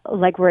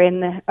we're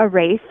in a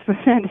race.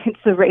 It's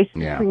a race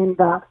between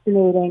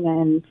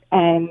vaccinating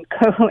and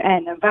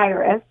a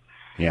virus.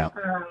 Yeah.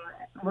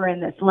 We're in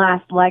this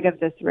last leg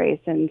of this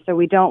race, and so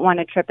we don't want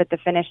to trip at the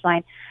finish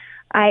line.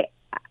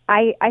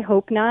 I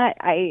hope not.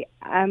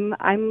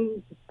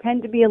 I'm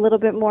tend to be a little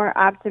bit more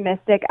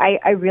optimistic.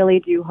 I really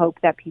do hope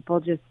that people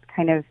just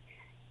kind of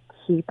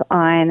keep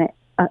on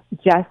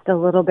just a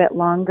little bit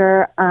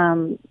longer.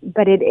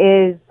 But it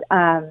is,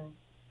 I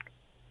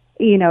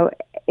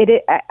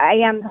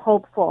am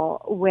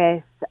hopeful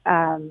with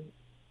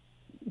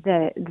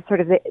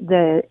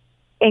the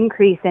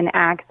increase in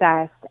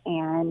access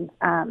and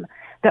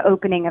the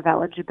opening of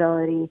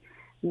eligibility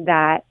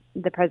that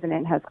the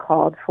president has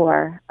called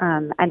for,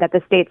 and that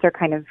the states are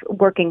kind of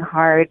working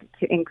hard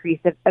to increase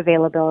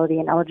availability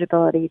and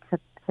eligibility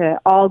to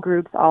all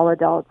groups, all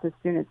adults, as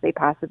soon as they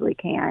possibly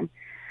can.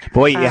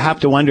 Boy, you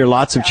have to wonder,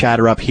 lots of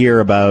chatter up here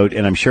about,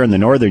 and I'm sure in the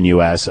northern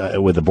U.S.,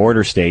 with the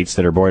border states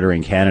that are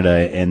bordering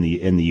Canada and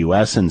in the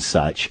U.S. and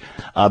such.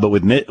 But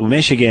with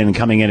Michigan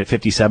coming in at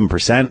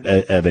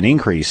 57% of an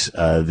increase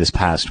this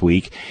past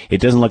week, it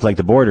doesn't look like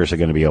the borders are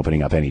going to be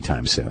opening up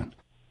anytime soon.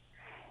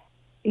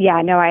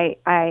 Yeah, no,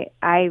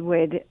 I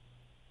would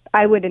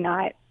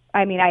not.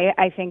 I mean,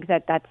 I think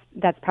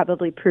that's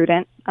probably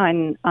prudent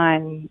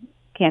on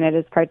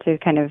Canada's part to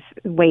kind of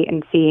wait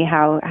and see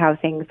how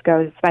things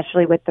go,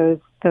 especially with those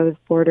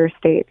border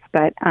states.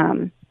 But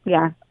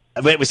yeah.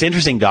 But it was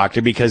interesting,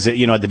 Doctor, because, at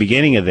the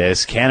beginning of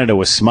this, Canada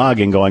was smug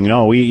and going,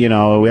 no,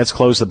 let's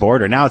close the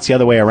border. Now it's the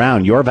other way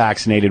around. You're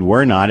vaccinated,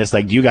 we're not. It's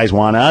like, do you guys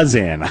want us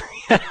in?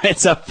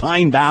 It's a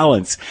fine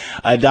balance.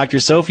 Dr.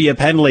 Sophia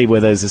Pendley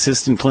with us,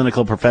 Assistant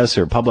Clinical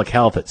Professor, Public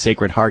Health at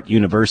Sacred Heart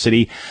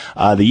University.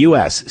 The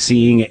U.S.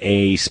 seeing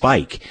a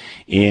spike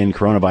in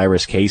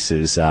coronavirus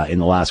cases in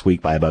the last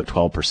week by about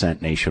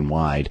 12%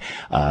 nationwide,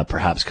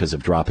 perhaps because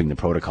of dropping the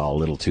protocol a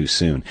little too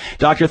soon.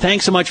 Doctor,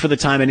 thanks so much for the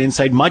time and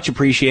insight. Much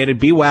appreciated.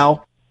 Be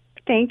well.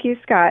 Thank you,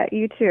 Scott.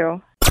 You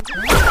too.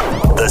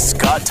 The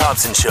Scott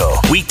Thompson Show,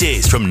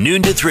 weekdays from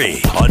noon to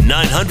 3 on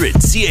 900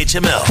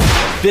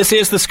 CHML. This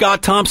is the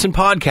Scott Thompson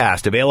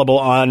Podcast, available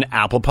on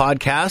Apple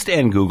Podcast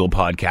and Google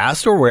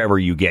Podcast, or wherever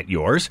you get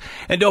yours.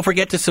 And don't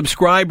forget to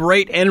subscribe,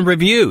 rate, and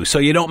review so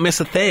you don't miss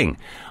a thing.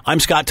 I'm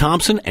Scott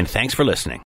Thompson, and thanks for listening.